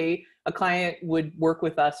usually a client would work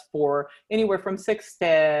with us for anywhere from 6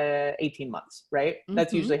 to 18 months, right?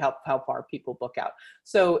 That's usually how far people book out.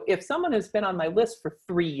 So if someone has been on my list for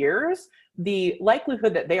 3 years, the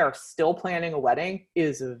likelihood that they are still planning a wedding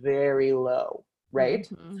is very low, right?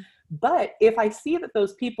 But if I see that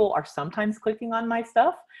those people are sometimes clicking on my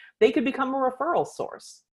stuff, they could become a referral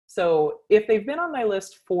source. So if they've been on my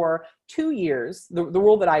list for 2 years, the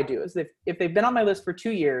rule that I do is if they've been on my list for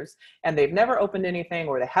 2 years and they've never opened anything,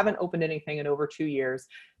 or they haven't opened anything in over 2 years,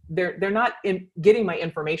 they're not getting my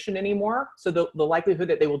information anymore. So the likelihood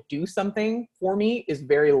that they will do something for me is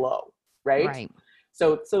very low, right?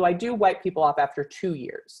 So I do wipe people off after 2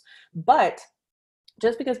 years. But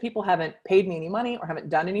just because people haven't paid me any money or haven't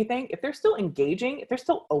done anything, if they're still engaging, if they're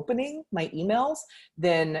still opening my emails,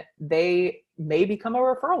 then they may become a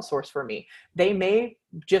referral source for me. They may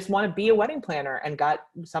just want to be a wedding planner and got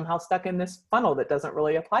somehow stuck in this funnel that doesn't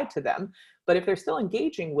really apply to them. But if they're still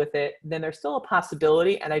engaging with it, then there's still a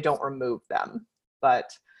possibility, and I don't remove them. But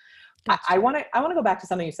gotcha. I want to go back to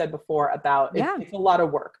something you said before about it's a lot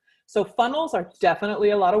of work. So funnels are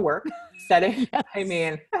definitely a lot of work. Setting, yes. I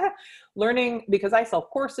mean, learning, because I sell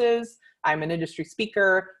courses, I'm an industry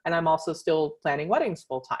speaker, and I'm also still planning weddings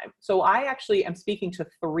full time. So I actually am speaking to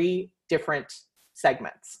 3 different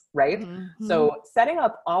segments, right? So setting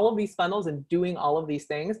up all of these funnels and doing all of these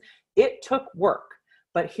things, it took work.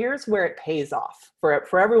 But here's where it pays off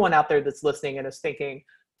for everyone out there that's listening and is thinking,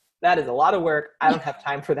 that is a lot of work. I don't have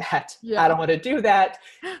time for that. I don't want to do that.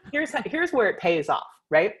 Here's where it pays off,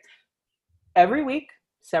 right? Every week,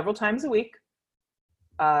 several times a week,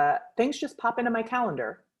 things just pop into my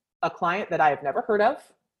calendar. A client that I have never heard of,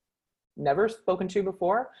 never spoken to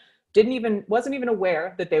before, wasn't even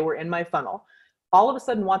aware that they were in my funnel, all of a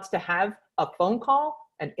sudden wants to have a phone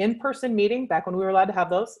call, an in-person meeting, back when we were allowed to have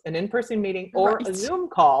those, an in-person meeting, or a Zoom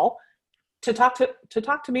call to talk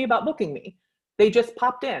to me about booking me. They just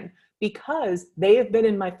popped in because they have been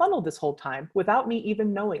in my funnel this whole time without me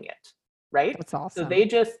even knowing it, right? That's awesome. So they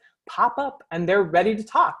just pop up and they're ready to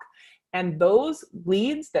talk. And those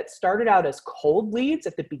leads that started out as cold leads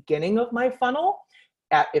at the beginning of my funnel,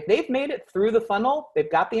 if they've made it through the funnel,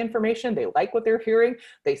 they've got the information, they like what they're hearing,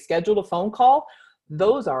 they scheduled a phone call,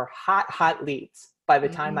 those are hot leads by the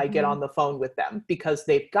time I get on the phone with them, because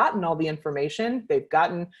they've gotten all the information, they've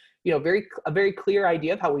gotten, a very clear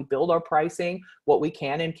idea of how we build our pricing, what we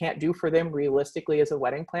can and can't do for them realistically as a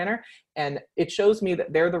wedding planner. And it shows me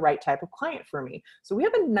that they're the right type of client for me. So we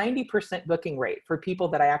have a 90% booking rate for people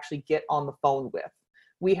that I actually get on the phone with.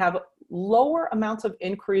 We have lower amounts of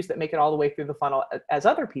inquiries that make it all the way through the funnel as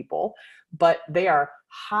other people, but they are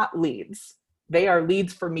hot leads. They are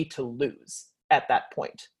leads for me to lose at that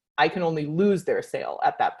point. I can only lose their sale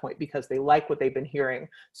at that point because they like what they've been hearing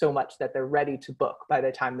so much that they're ready to book by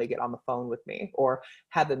the time they get on the phone with me or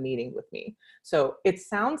have a meeting with me. So it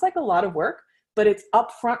sounds like a lot of work, but it's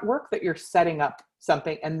upfront work that you're setting up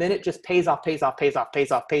something, and then it just pays off in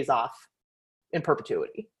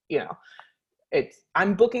perpetuity.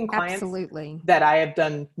 I'm booking clients that I have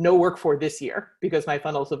done no work for this year because my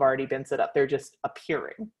funnels have already been set up. They're just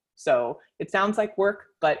appearing. So it sounds like work,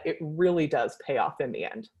 but it really does pay off in the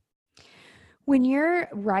end. When you're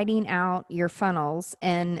writing out your funnels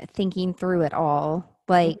and thinking through it all,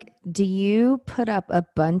 do you put up a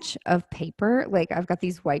bunch of paper? I've got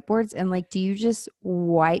these whiteboards, and do you just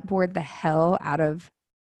whiteboard the hell out of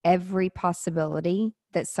every possibility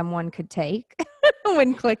that someone could take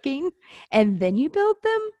when clicking, and then you build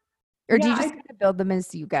them? Or do you just build them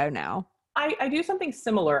as you go now? I do something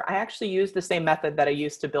similar. I actually use the same method that I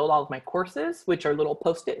used to build all of my courses, which are little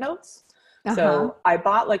Post-it notes. So I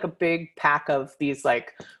bought a big pack of these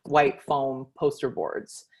white foam poster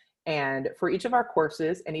boards. And for each of our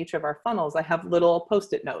courses and each of our funnels, I have little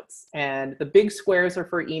Post-it notes. And the big squares are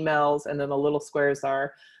for emails. And then the little squares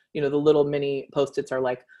are, the little mini Post-its are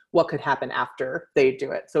what could happen after they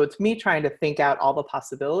do it. So it's me trying to think out all the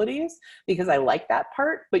possibilities because I like that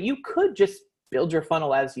part. But you could just build your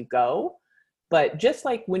funnel as you go. But just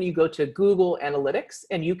like when you go to Google Analytics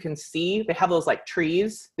and you can see, they have those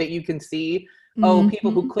trees that you can see, people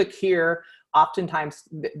who click here, oftentimes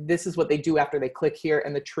this is what they do after they click here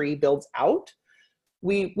and the tree builds out.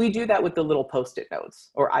 We do that with the little Post-it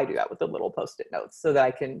notes, or I do that with the little Post-it notes so that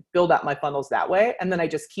I can build out my funnels that way. And then I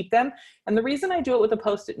just keep them. And the reason I do it with the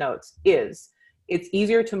Post-it notes is it's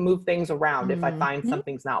easier to move things around if I find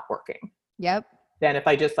something's not working. Yep. Than if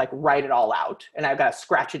I just write it all out and I've got to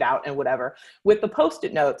scratch it out and whatever. With the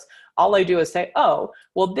Post-it notes, all I do is say, oh,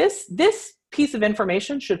 well, this piece of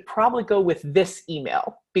information should probably go with this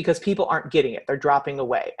email because people aren't getting it. They're dropping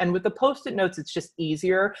away. And with the Post-it notes, it's just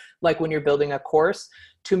easier, like when you're building a course,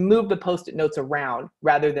 to move the Post-it notes around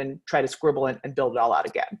rather than try to scribble and build it all out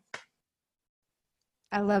again.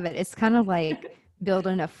 I love it. It's kind of like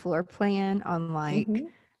building a floor plan on like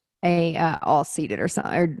a all seated or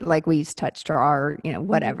something, or like we use touch draw or,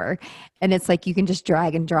 whatever. And it's like, you can just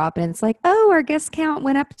drag and drop and it's like, oh, our guest count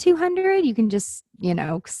went up 200. You can just,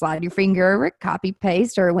 slide your finger over it, copy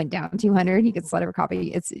paste, or it went down 200. You can slide over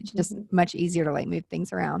copy. It's just much easier to like move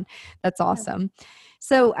things around. That's awesome. Yeah.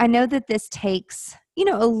 So I know that this takes,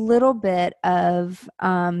 a little bit of,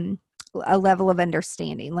 a level of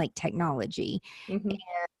understanding, like technology and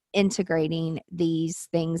integrating these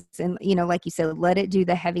things. And, like you said, let it do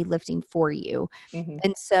the heavy lifting for you.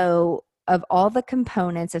 And so of all the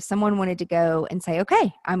components, if someone wanted to go and say,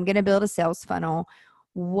 okay, I'm going to build a sales funnel,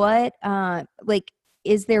 what,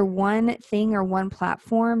 is there one thing or one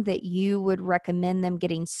platform that you would recommend them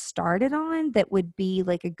getting started on that would be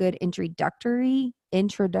like a good introductory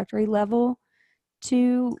level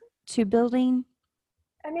to building?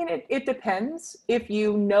 I mean, it depends. If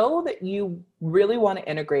you know that you really want to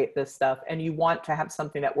integrate this stuff and you want to have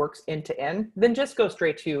something that works end to end, then just go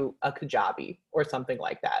straight to a Kajabi or something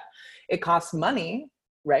like that. It costs money,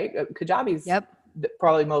 right? Kajabi's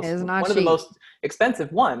probably one of the most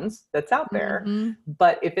expensive ones that's out there.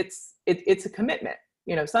 But if it's a commitment.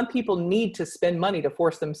 Some people need to spend money to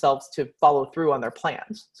force themselves to follow through on their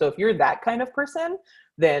plans. So if you're that kind of person,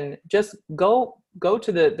 then just go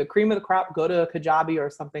to the cream of the crop, go to a Kajabi or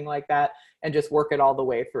something like that, and just work it all the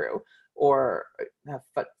way through. Or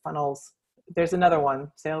funnels. There's another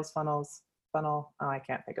one, sales funnel. Oh, I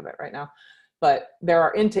can't think of it right now. But there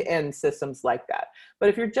are end-to-end systems like that. But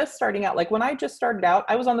if you're just starting out, like when I just started out,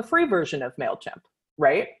 I was on the free version of MailChimp,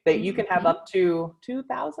 right? That you can have up to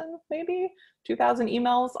 2,000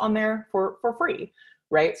 emails on there for free,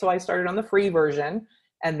 right? So I started on the free version,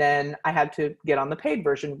 and then I had to get on the paid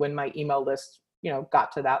version when my email list,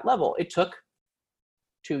 got to that level. It took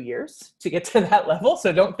 2 years to get to that level.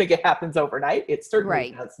 So don't think it happens overnight. It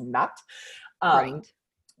certainly does not.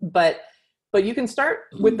 But you can start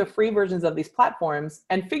with the free versions of these platforms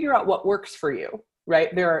and figure out what works for you,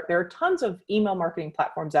 right? There are tons of email marketing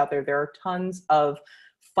platforms out there. There are tons of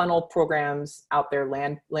funnel programs out there,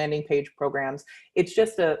 landing page programs. It's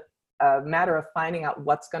just a matter of finding out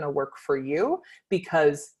what's going to work for you,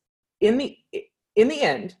 because in the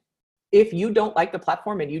end, if you don't like the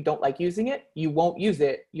platform and you don't like using it, you won't use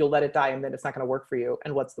it. You'll let it die, and then it's not going to work for you.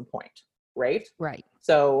 And what's the point, right? Right.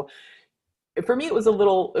 So for me, it was a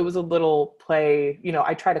little play.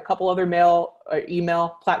 I tried a couple other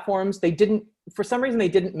email platforms. For some reason, they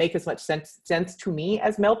didn't make as much sense to me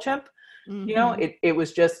as MailChimp. It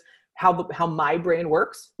was just how my brain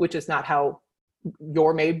works, which is not how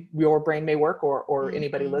your brain may work, or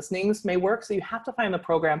anybody listening's may work. So you have to find the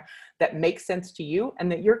program that makes sense to you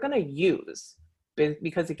and that you're going to use,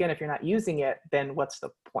 because again, if you're not using it, then what's the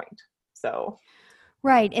point? So.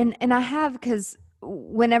 Right. And I have, because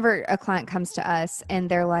whenever a client comes to us and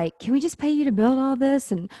they're like, can we just pay you to build all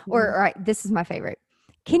this? And, or this is my favorite.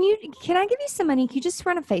 Can I give you some money? Can you just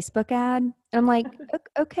run a Facebook ad? And I'm like,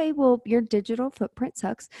 okay, well, your digital footprint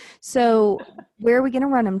sucks. So where are we going to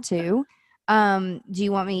run them to? Do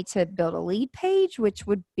you want me to build a lead page, which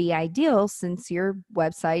would be ideal since your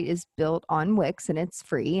website is built on Wix and it's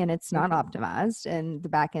free and it's not optimized and the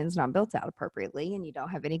back end's not built out appropriately and you don't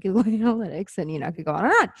have any Google Analytics and, could go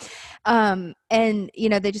on and on. And,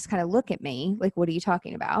 they just kind of look at me like, what are you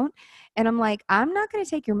talking about? And I'm like, I'm not going to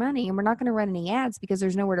take your money and we're not going to run any ads because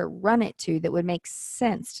there's nowhere to run it to that would make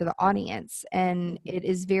sense to the audience. And it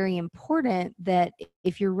is very important that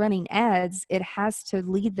if you're running ads, it has to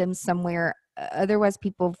lead them somewhere. Otherwise,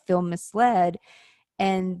 people feel misled,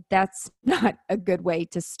 and that's not a good way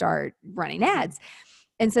to start running ads.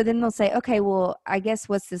 And so then they'll say, okay, well, I guess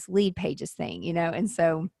what's this lead pages thing, And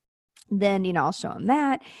so then, I'll show them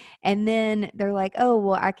that. And then they're like, oh,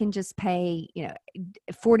 well, I can just pay,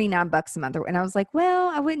 $49 a month. And I was like, well,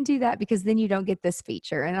 I wouldn't do that because then you don't get this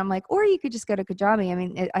feature. And I'm like, or you could just go to Kajabi. I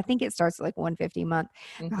mean, I think it starts at like $150 a month.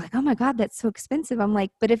 They're like, oh my God, that's so expensive. I'm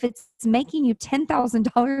like, but if it's making you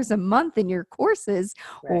 $10,000 a month in your courses,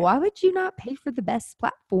 why would you not pay for the best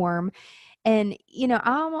platform? And,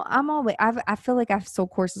 I'm always, I feel like I've sold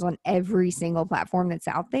courses on every single platform that's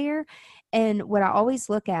out there. And what I always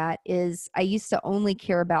look at is I used to only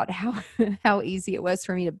care about how easy it was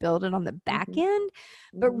for me to build it on the back end,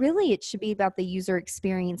 but really it should be about the user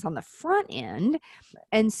experience on the front end.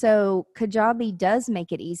 And so Kajabi does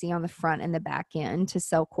make it easy on the front and the back end to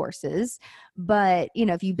sell courses. But,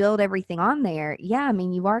 if you build everything on there, yeah, I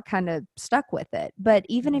mean, you are kind of stuck with it. But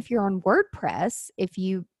even if you're on WordPress, if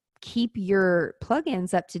you keep your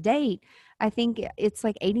plugins up to date, I think it's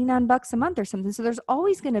like $89 a month or something. So there's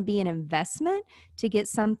always going to be an investment to get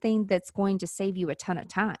something that's going to save you a ton of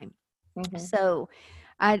time. So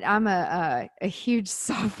I'm a huge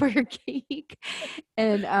software geek,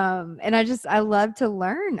 and I love to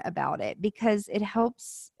learn about it because it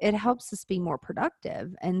helps us be more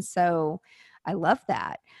productive. And so I love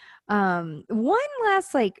that. One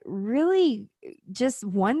last, really just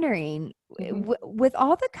wondering with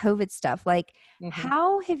all the COVID stuff,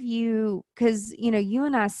 how have you, cause you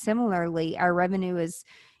and I similarly, our revenue is,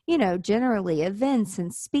 generally events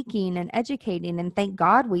and speaking and educating. And thank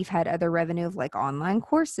God we've had other revenue of online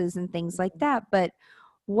courses and things like that. But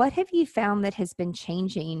what have you found that has been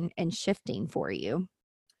changing and shifting for you?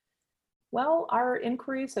 Well, our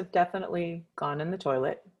inquiries have definitely gone in the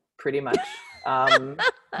toilet, pretty much.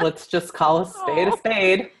 Let's just call a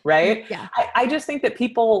spade, right? Yeah. I just think that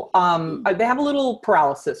people, they have a little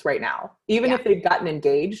paralysis right now. Even if they've gotten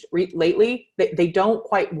engaged lately, they don't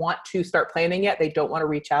quite want to start planning yet. They don't want to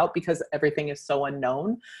reach out because everything is so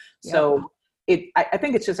unknown. Yep. So I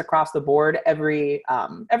think it's just across the board. Every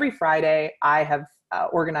Friday, I have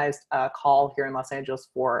organized a call here in Los Angeles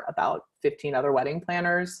for about 15 other wedding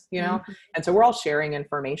planners, and so we're all sharing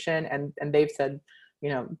information, and they've said,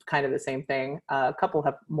 kind of the same thing. A couple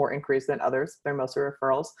have more inquiries than others. They're mostly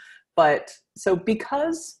referrals. But so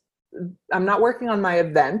because I'm not working on my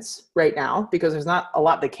events right now, because there's not a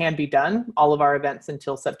lot that can be done. All of our events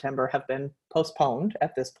until September have been postponed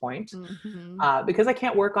at this point. Because I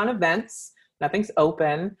can't work on events. Nothing's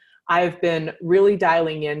open. I've been really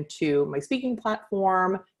dialing into my speaking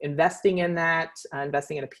platform, investing in that,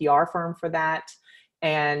 investing in a PR firm for that,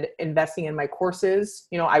 and investing in my courses.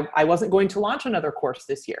 I wasn't going to launch another course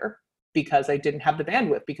this year because I didn't have the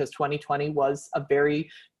bandwidth, because 2020 was a very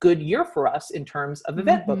good year for us in terms of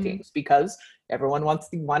event bookings, because everyone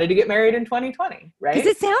wanted to get married in 2020, right? Because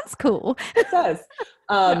it sounds cool. It does.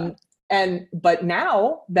 But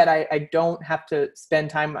now that I don't have to spend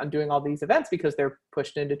time on doing all these events because they're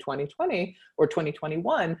pushed into 2020 or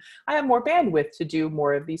 2021, I have more bandwidth to do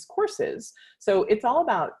more of these courses. So it's all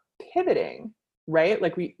about pivoting, right?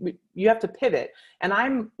 You have to pivot. And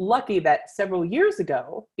I'm lucky that several years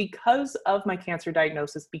ago, because of my cancer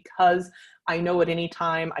diagnosis, because I know at any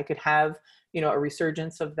time I could have, a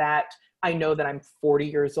resurgence of that. I know that I'm 40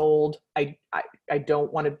 years old. I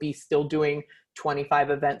don't want to be still doing 25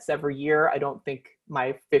 events every year. I don't think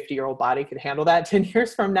my 50-year-old body could handle that 10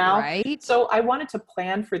 years from now. Right. So I wanted to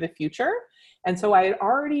plan for the future. And so I had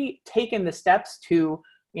already taken the steps to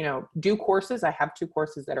do courses. I have 2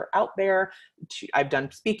 courses that are out there. I've done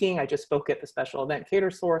speaking. I just spoke at the special event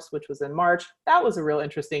CaterSource, which was in March. That was a real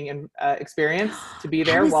interesting experience to be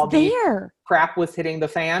there while the crap was hitting the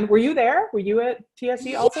fan. Were you there? Were you at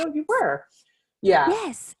TSE also? You were. Yeah.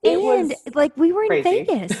 Yes. And we were in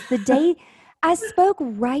Vegas the day I spoke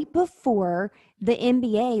right before the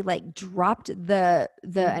NBA dropped the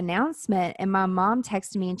announcement, and my mom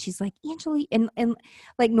texted me and she's like, Angela, and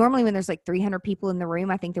normally when there's 300 people in the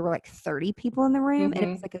room, I think there were 30 people in the room, and it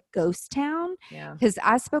was a ghost town. Yeah. Because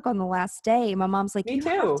I spoke on the last day. My mom's like, me you too.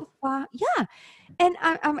 have to fly. Yeah. And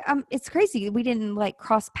I'm it's crazy. We didn't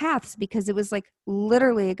cross paths because it was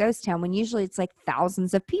literally a ghost town, when usually it's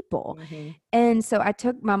thousands of people. And so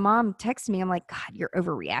my mom texted me. I'm like, God, you're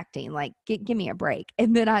overreacting. Give me a break.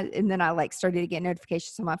 And then I started to get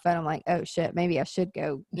notifications on my phone. I'm like, oh shit, maybe I should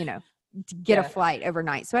go, to get a flight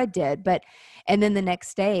overnight. So I did, and then the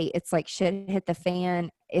next day it's shit hit the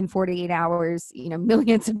fan. In 48 hours,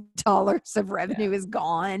 millions of dollars of revenue is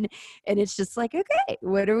gone. And it's just okay,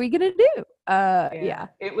 what are we going to do?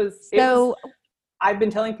 It was, I've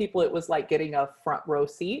been telling people it was like getting a front row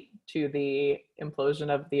seat to the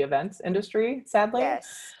implosion of the events industry, sadly. Yes.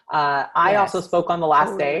 I also spoke on the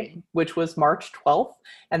last day, which was March 12th.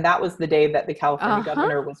 And that was the day that the California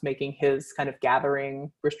governor was making his kind of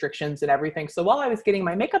gathering restrictions and everything. So while I was getting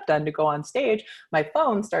my makeup done to go on stage, my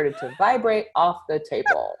phone started to vibrate off the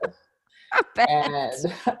table. And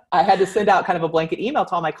I had to send out kind of a blanket email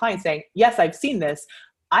to all my clients saying, yes, I've seen this.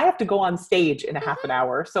 I have to go on stage in a half an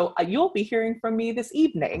hour. So you'll be hearing from me this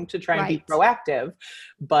evening to try and be proactive.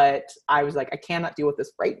 But I was like, I cannot deal with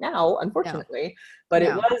this right now, unfortunately. But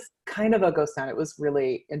it was kind of a ghost town. It was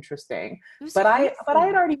really interesting. But I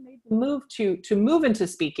had already made the move to move into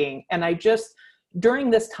speaking. And I just, during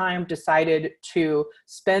this time, decided to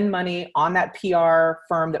spend money on that PR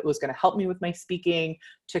firm that was going to help me with my speaking,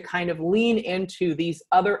 to kind of lean into these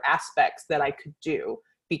other aspects that I could do,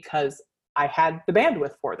 because I had the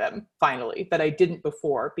bandwidth for them finally that I didn't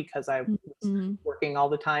before, because I was working all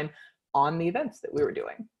the time on the events that we were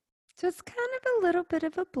doing. So it's kind of a little bit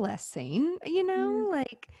of a blessing, you know,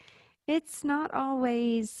 like it's not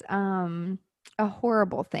always a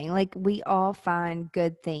horrible thing. Like we all find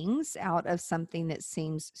good things out of something that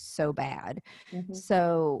seems so bad.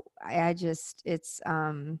 So I just, it's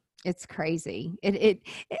crazy.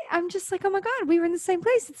 I'm just like, oh my God, we were in the same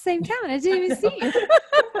place at the same time. I didn't even see you.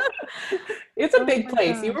 It's a big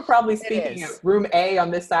place. Gosh. You were probably speaking at room A on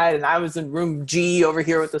this side, and I was in room G over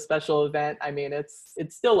here with the special event. I mean, it's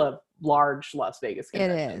still a large Las Vegas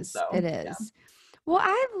convention. It is. It is. Yeah. Well,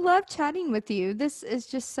 I've loved chatting with you. This is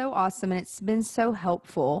just so awesome, and it's been so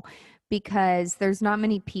helpful, because there's not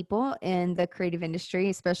many people in the creative industry,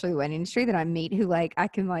 especially the wedding industry, that I meet who I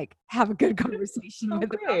can have a good conversation with.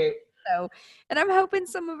 Great. So, and I'm hoping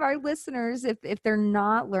some of our listeners, if they're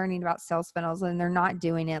not learning about sales funnels and they're not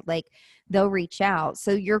doing it, they'll reach out.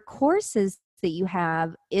 So your courses that you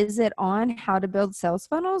have, is it on how to build sales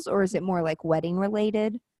funnels, or is it more wedding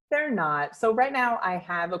related? They're not. So right now I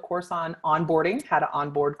have a course on onboarding, how to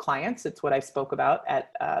onboard clients. It's what I spoke about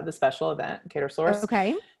at the special event, CaterSource.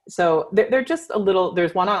 Okay. So they're just a little,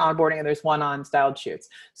 there's one on onboarding and there's one on styled shoots.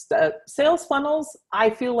 Sales funnels, I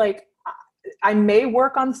feel like I may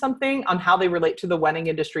work on something on how they relate to the wedding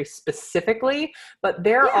industry specifically, but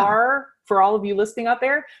there are, for all of you listening out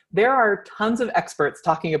there are tons of experts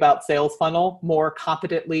talking about sales funnel more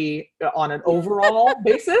competently on an overall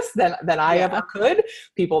basis than I ever could,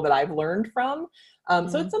 people that I've learned from.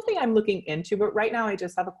 So it's something I'm looking into, but right now I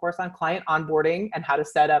just have a course on client onboarding and how to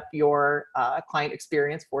set up your client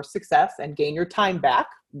experience for success and gain your time back,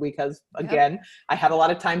 because again, I had a lot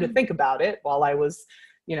of time to think about it while I was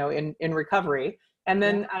in recovery. And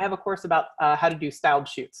then I have a course about how to do styled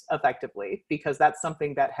shoots effectively, because that's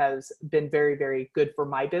something that has been very, very good for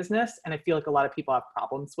my business. And I feel like a lot of people have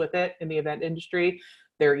problems with it in the event industry.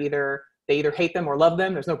 They either hate them or love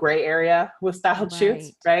them. There's no gray area with styled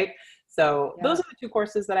shoots, right? So those are the two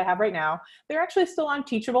courses that I have right now. They're actually still on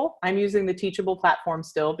Teachable. I'm using the Teachable platform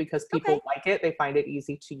still because people like it. They find it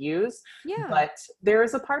easy to use. Yeah. But there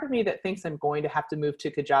is a part of me that thinks I'm going to have to move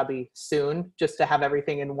to Kajabi soon, just to have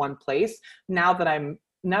everything in one place. Now that I'm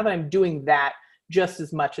doing that just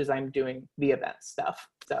as much as I'm doing the event stuff.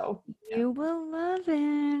 So you will love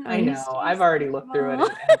it. I know. I've already looked through it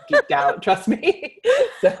and geeked out. Trust me.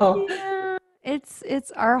 So. Yeah.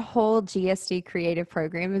 It's our whole GSD creative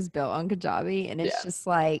program is built on Kajabi, and it's just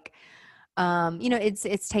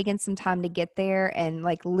it's taken some time to get there, and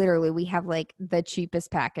literally we have the cheapest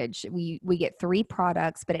package. We get 3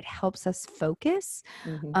 products, but it helps us focus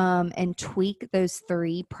and tweak those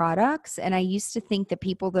 3 products. And I used to think that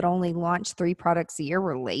people that only launch 3 products a year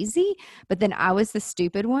were lazy, but then I was the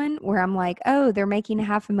stupid one where I'm like, oh, they're making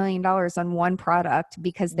 $500,000 on one product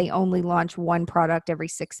because they only launch one product every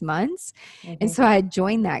 6 months. And so I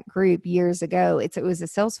joined that group years ago. It was a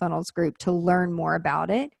sales funnels group to learn more about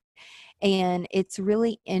it. And it's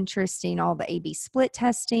really interesting, all the A/B split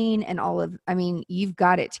testing and you've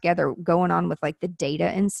got it together going on with the data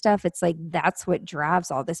and stuff. It's that's what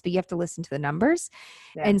drives all this, but you have to listen to the numbers.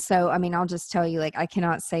 Yeah. And so, I'll just tell you, I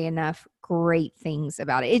cannot say enough great things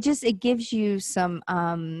about it. It gives you some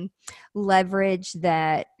leverage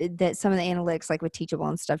that some of the analytics, with Teachable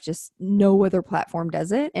and stuff, just no other platform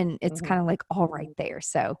does it. And it's kind of all right there.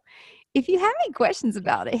 So if you have any questions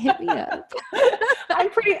about it, hit me up.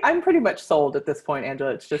 I'm pretty much sold at this point,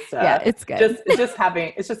 Angela. It's just it's good. It's just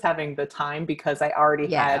having the time, because I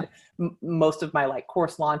already had most of my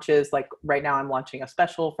course launches. Right now I'm launching a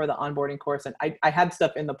special for the onboarding course, and I had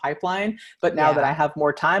stuff in the pipeline, but now that I have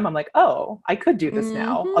more time, I'm oh, I could do this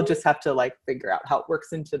now. I'll just have to figure out how it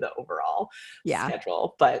works into the overall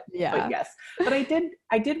schedule. But yes, but I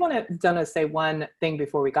did want to say one thing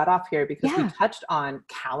before we got off here, because we touched on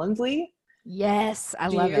Calendly. Yes, I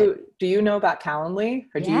love it. Do you know about Calendly?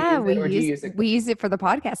 Or do you use it? We use it for the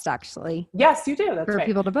podcast, actually. Yes, you do. That's for right.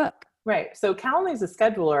 people to book. Right. So Calendly is a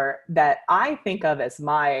scheduler that I think of as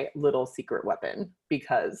my little secret weapon,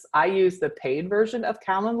 because I use the paid version of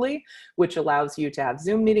Calendly, which allows you to have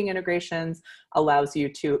Zoom meeting integrations, allows you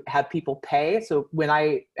to have people pay. So when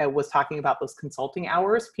I was talking about those consulting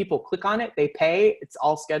hours, people click on it, they pay, it's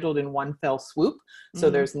all scheduled in one fell swoop. So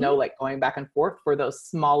there's no like going back and forth for those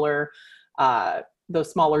smaller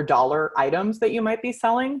dollar items that you might be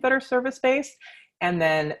selling that are service-based. And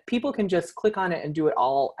then people can just click on it and do it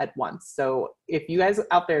all at once. So if you guys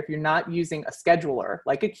out there, if you're not using a scheduler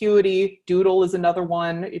like Acuity, Doodle is another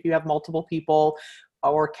one, if you have multiple people,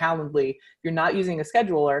 or Calendly, you're not using a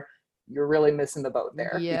scheduler, you're really missing the boat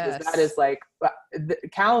there. Yes. Because that is like,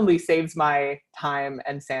 Calendly saves my time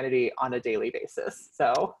and sanity on a daily basis.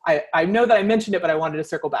 So I know that I mentioned it, but I wanted to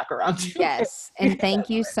circle back around to Yes. And thank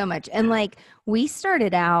you so much. And like, we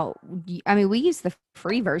started out, I mean, we used the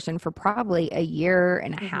free version for probably a year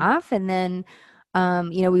and a half. And then,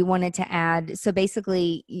 we wanted to add, so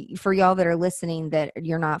basically for y'all that are listening that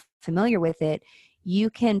you're not familiar with it, you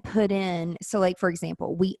can put in, so like, for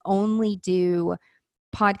example, we only do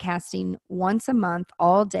podcasting once a month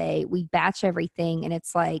all day. We batch everything, and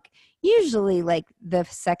it's like usually like the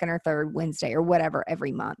second or third Wednesday or whatever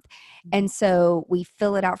every month. And so we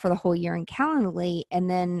fill it out for the whole year in Calendly, and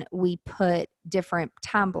then we put different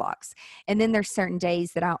time blocks. And then there's certain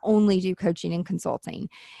days that I only do coaching and consulting.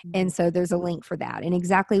 And so there's a link for that. And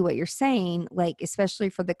exactly what you're saying, like, especially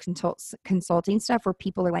for the consulting stuff where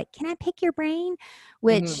people are like, can I pick your brain?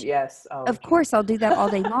 Which yes, of course I'll do that all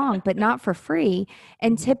day long, but not for free.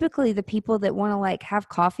 And typically the people that want to like have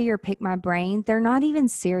coffee or pick my brain, they're not even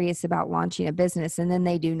serious about launching a business, and then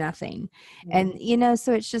they do nothing. And,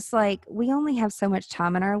 so it's just like, we only have so much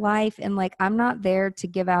time in our life. And like, I'm not there to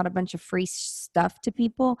give out a bunch of free stuff to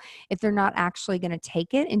people if they're not actually going to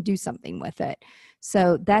take it and do something with it.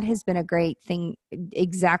 So that has been a great thing,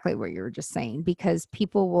 exactly what you were just saying, because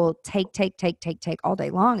people will take all day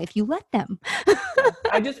long if you let them.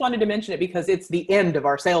 I just wanted to mention it because it's the end of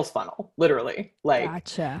our sales funnel, literally. Like,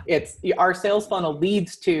 gotcha. It's our sales funnel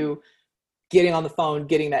leads to getting on the phone,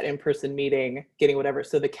 getting that in-person meeting, getting whatever.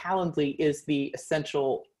 So the Calendly is the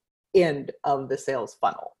essential end of the sales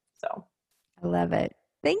funnel. So I love it.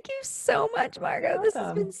 Thank you so much, Margo. This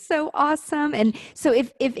has been so awesome. And so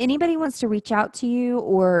if anybody wants to reach out to you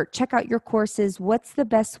or check out your courses, what's the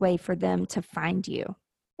best way for them to find you?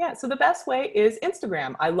 Yeah, so the best way is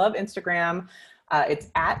Instagram. I love Instagram. It's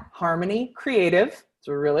at Harmony Creative. It's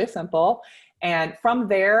really simple. And from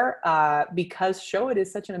there, because Show It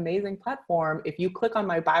is such an amazing platform, if you click on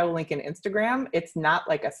my bio link in Instagram, it's not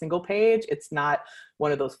like a single page. It's not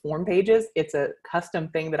one of those form pages. It's a custom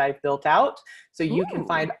thing that I've built out. So you can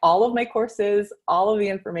find all of my courses, all of the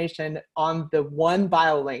information on the one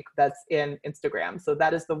bio link that's in Instagram. So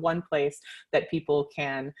that is the one place that people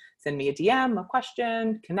can send me a DM, a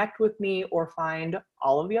question, connect with me, or find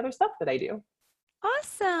all of the other stuff that I do.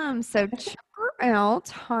 Awesome. So check out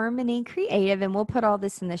Harmony Creative, and we'll put all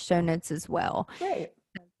this in the show notes as well. Great.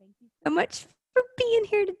 So thank you so much for being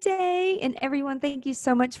here today. And everyone, thank you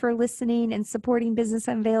so much for listening and supporting Business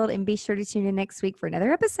Unveiled. And be sure to tune in next week for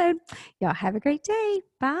another episode. Y'all have a great day.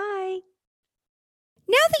 Bye.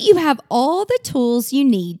 Now that you have all the tools you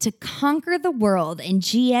need to conquer the world in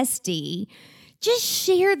GSD, just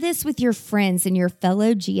share this with your friends and your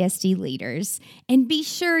fellow GSD leaders, and be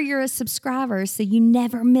sure you're a subscriber so you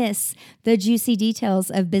never miss the juicy details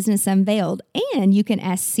of Business Unveiled. And you can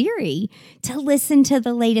ask Siri to listen to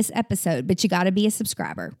the latest episode, but you got to be a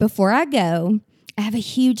subscriber. Before I go, I have a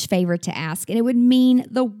huge favor to ask, and it would mean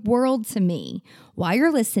the world to me. While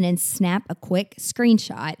you're listening, snap a quick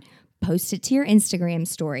screenshot, post it to your Instagram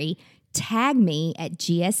story, tag me at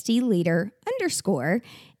GSDleader_,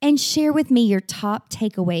 and share with me your top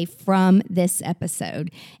takeaway from this episode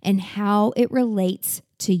and how it relates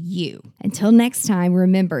to you. Until next time,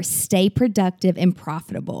 remember, stay productive and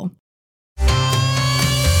profitable.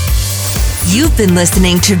 You've been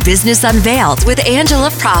listening to Business Unveiled with Angela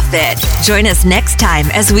Proffitt. Join us next time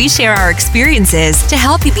as we share our experiences to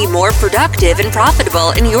help you be more productive and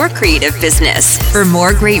profitable in your creative business. For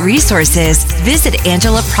more great resources, visit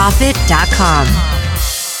angelaproffitt.com.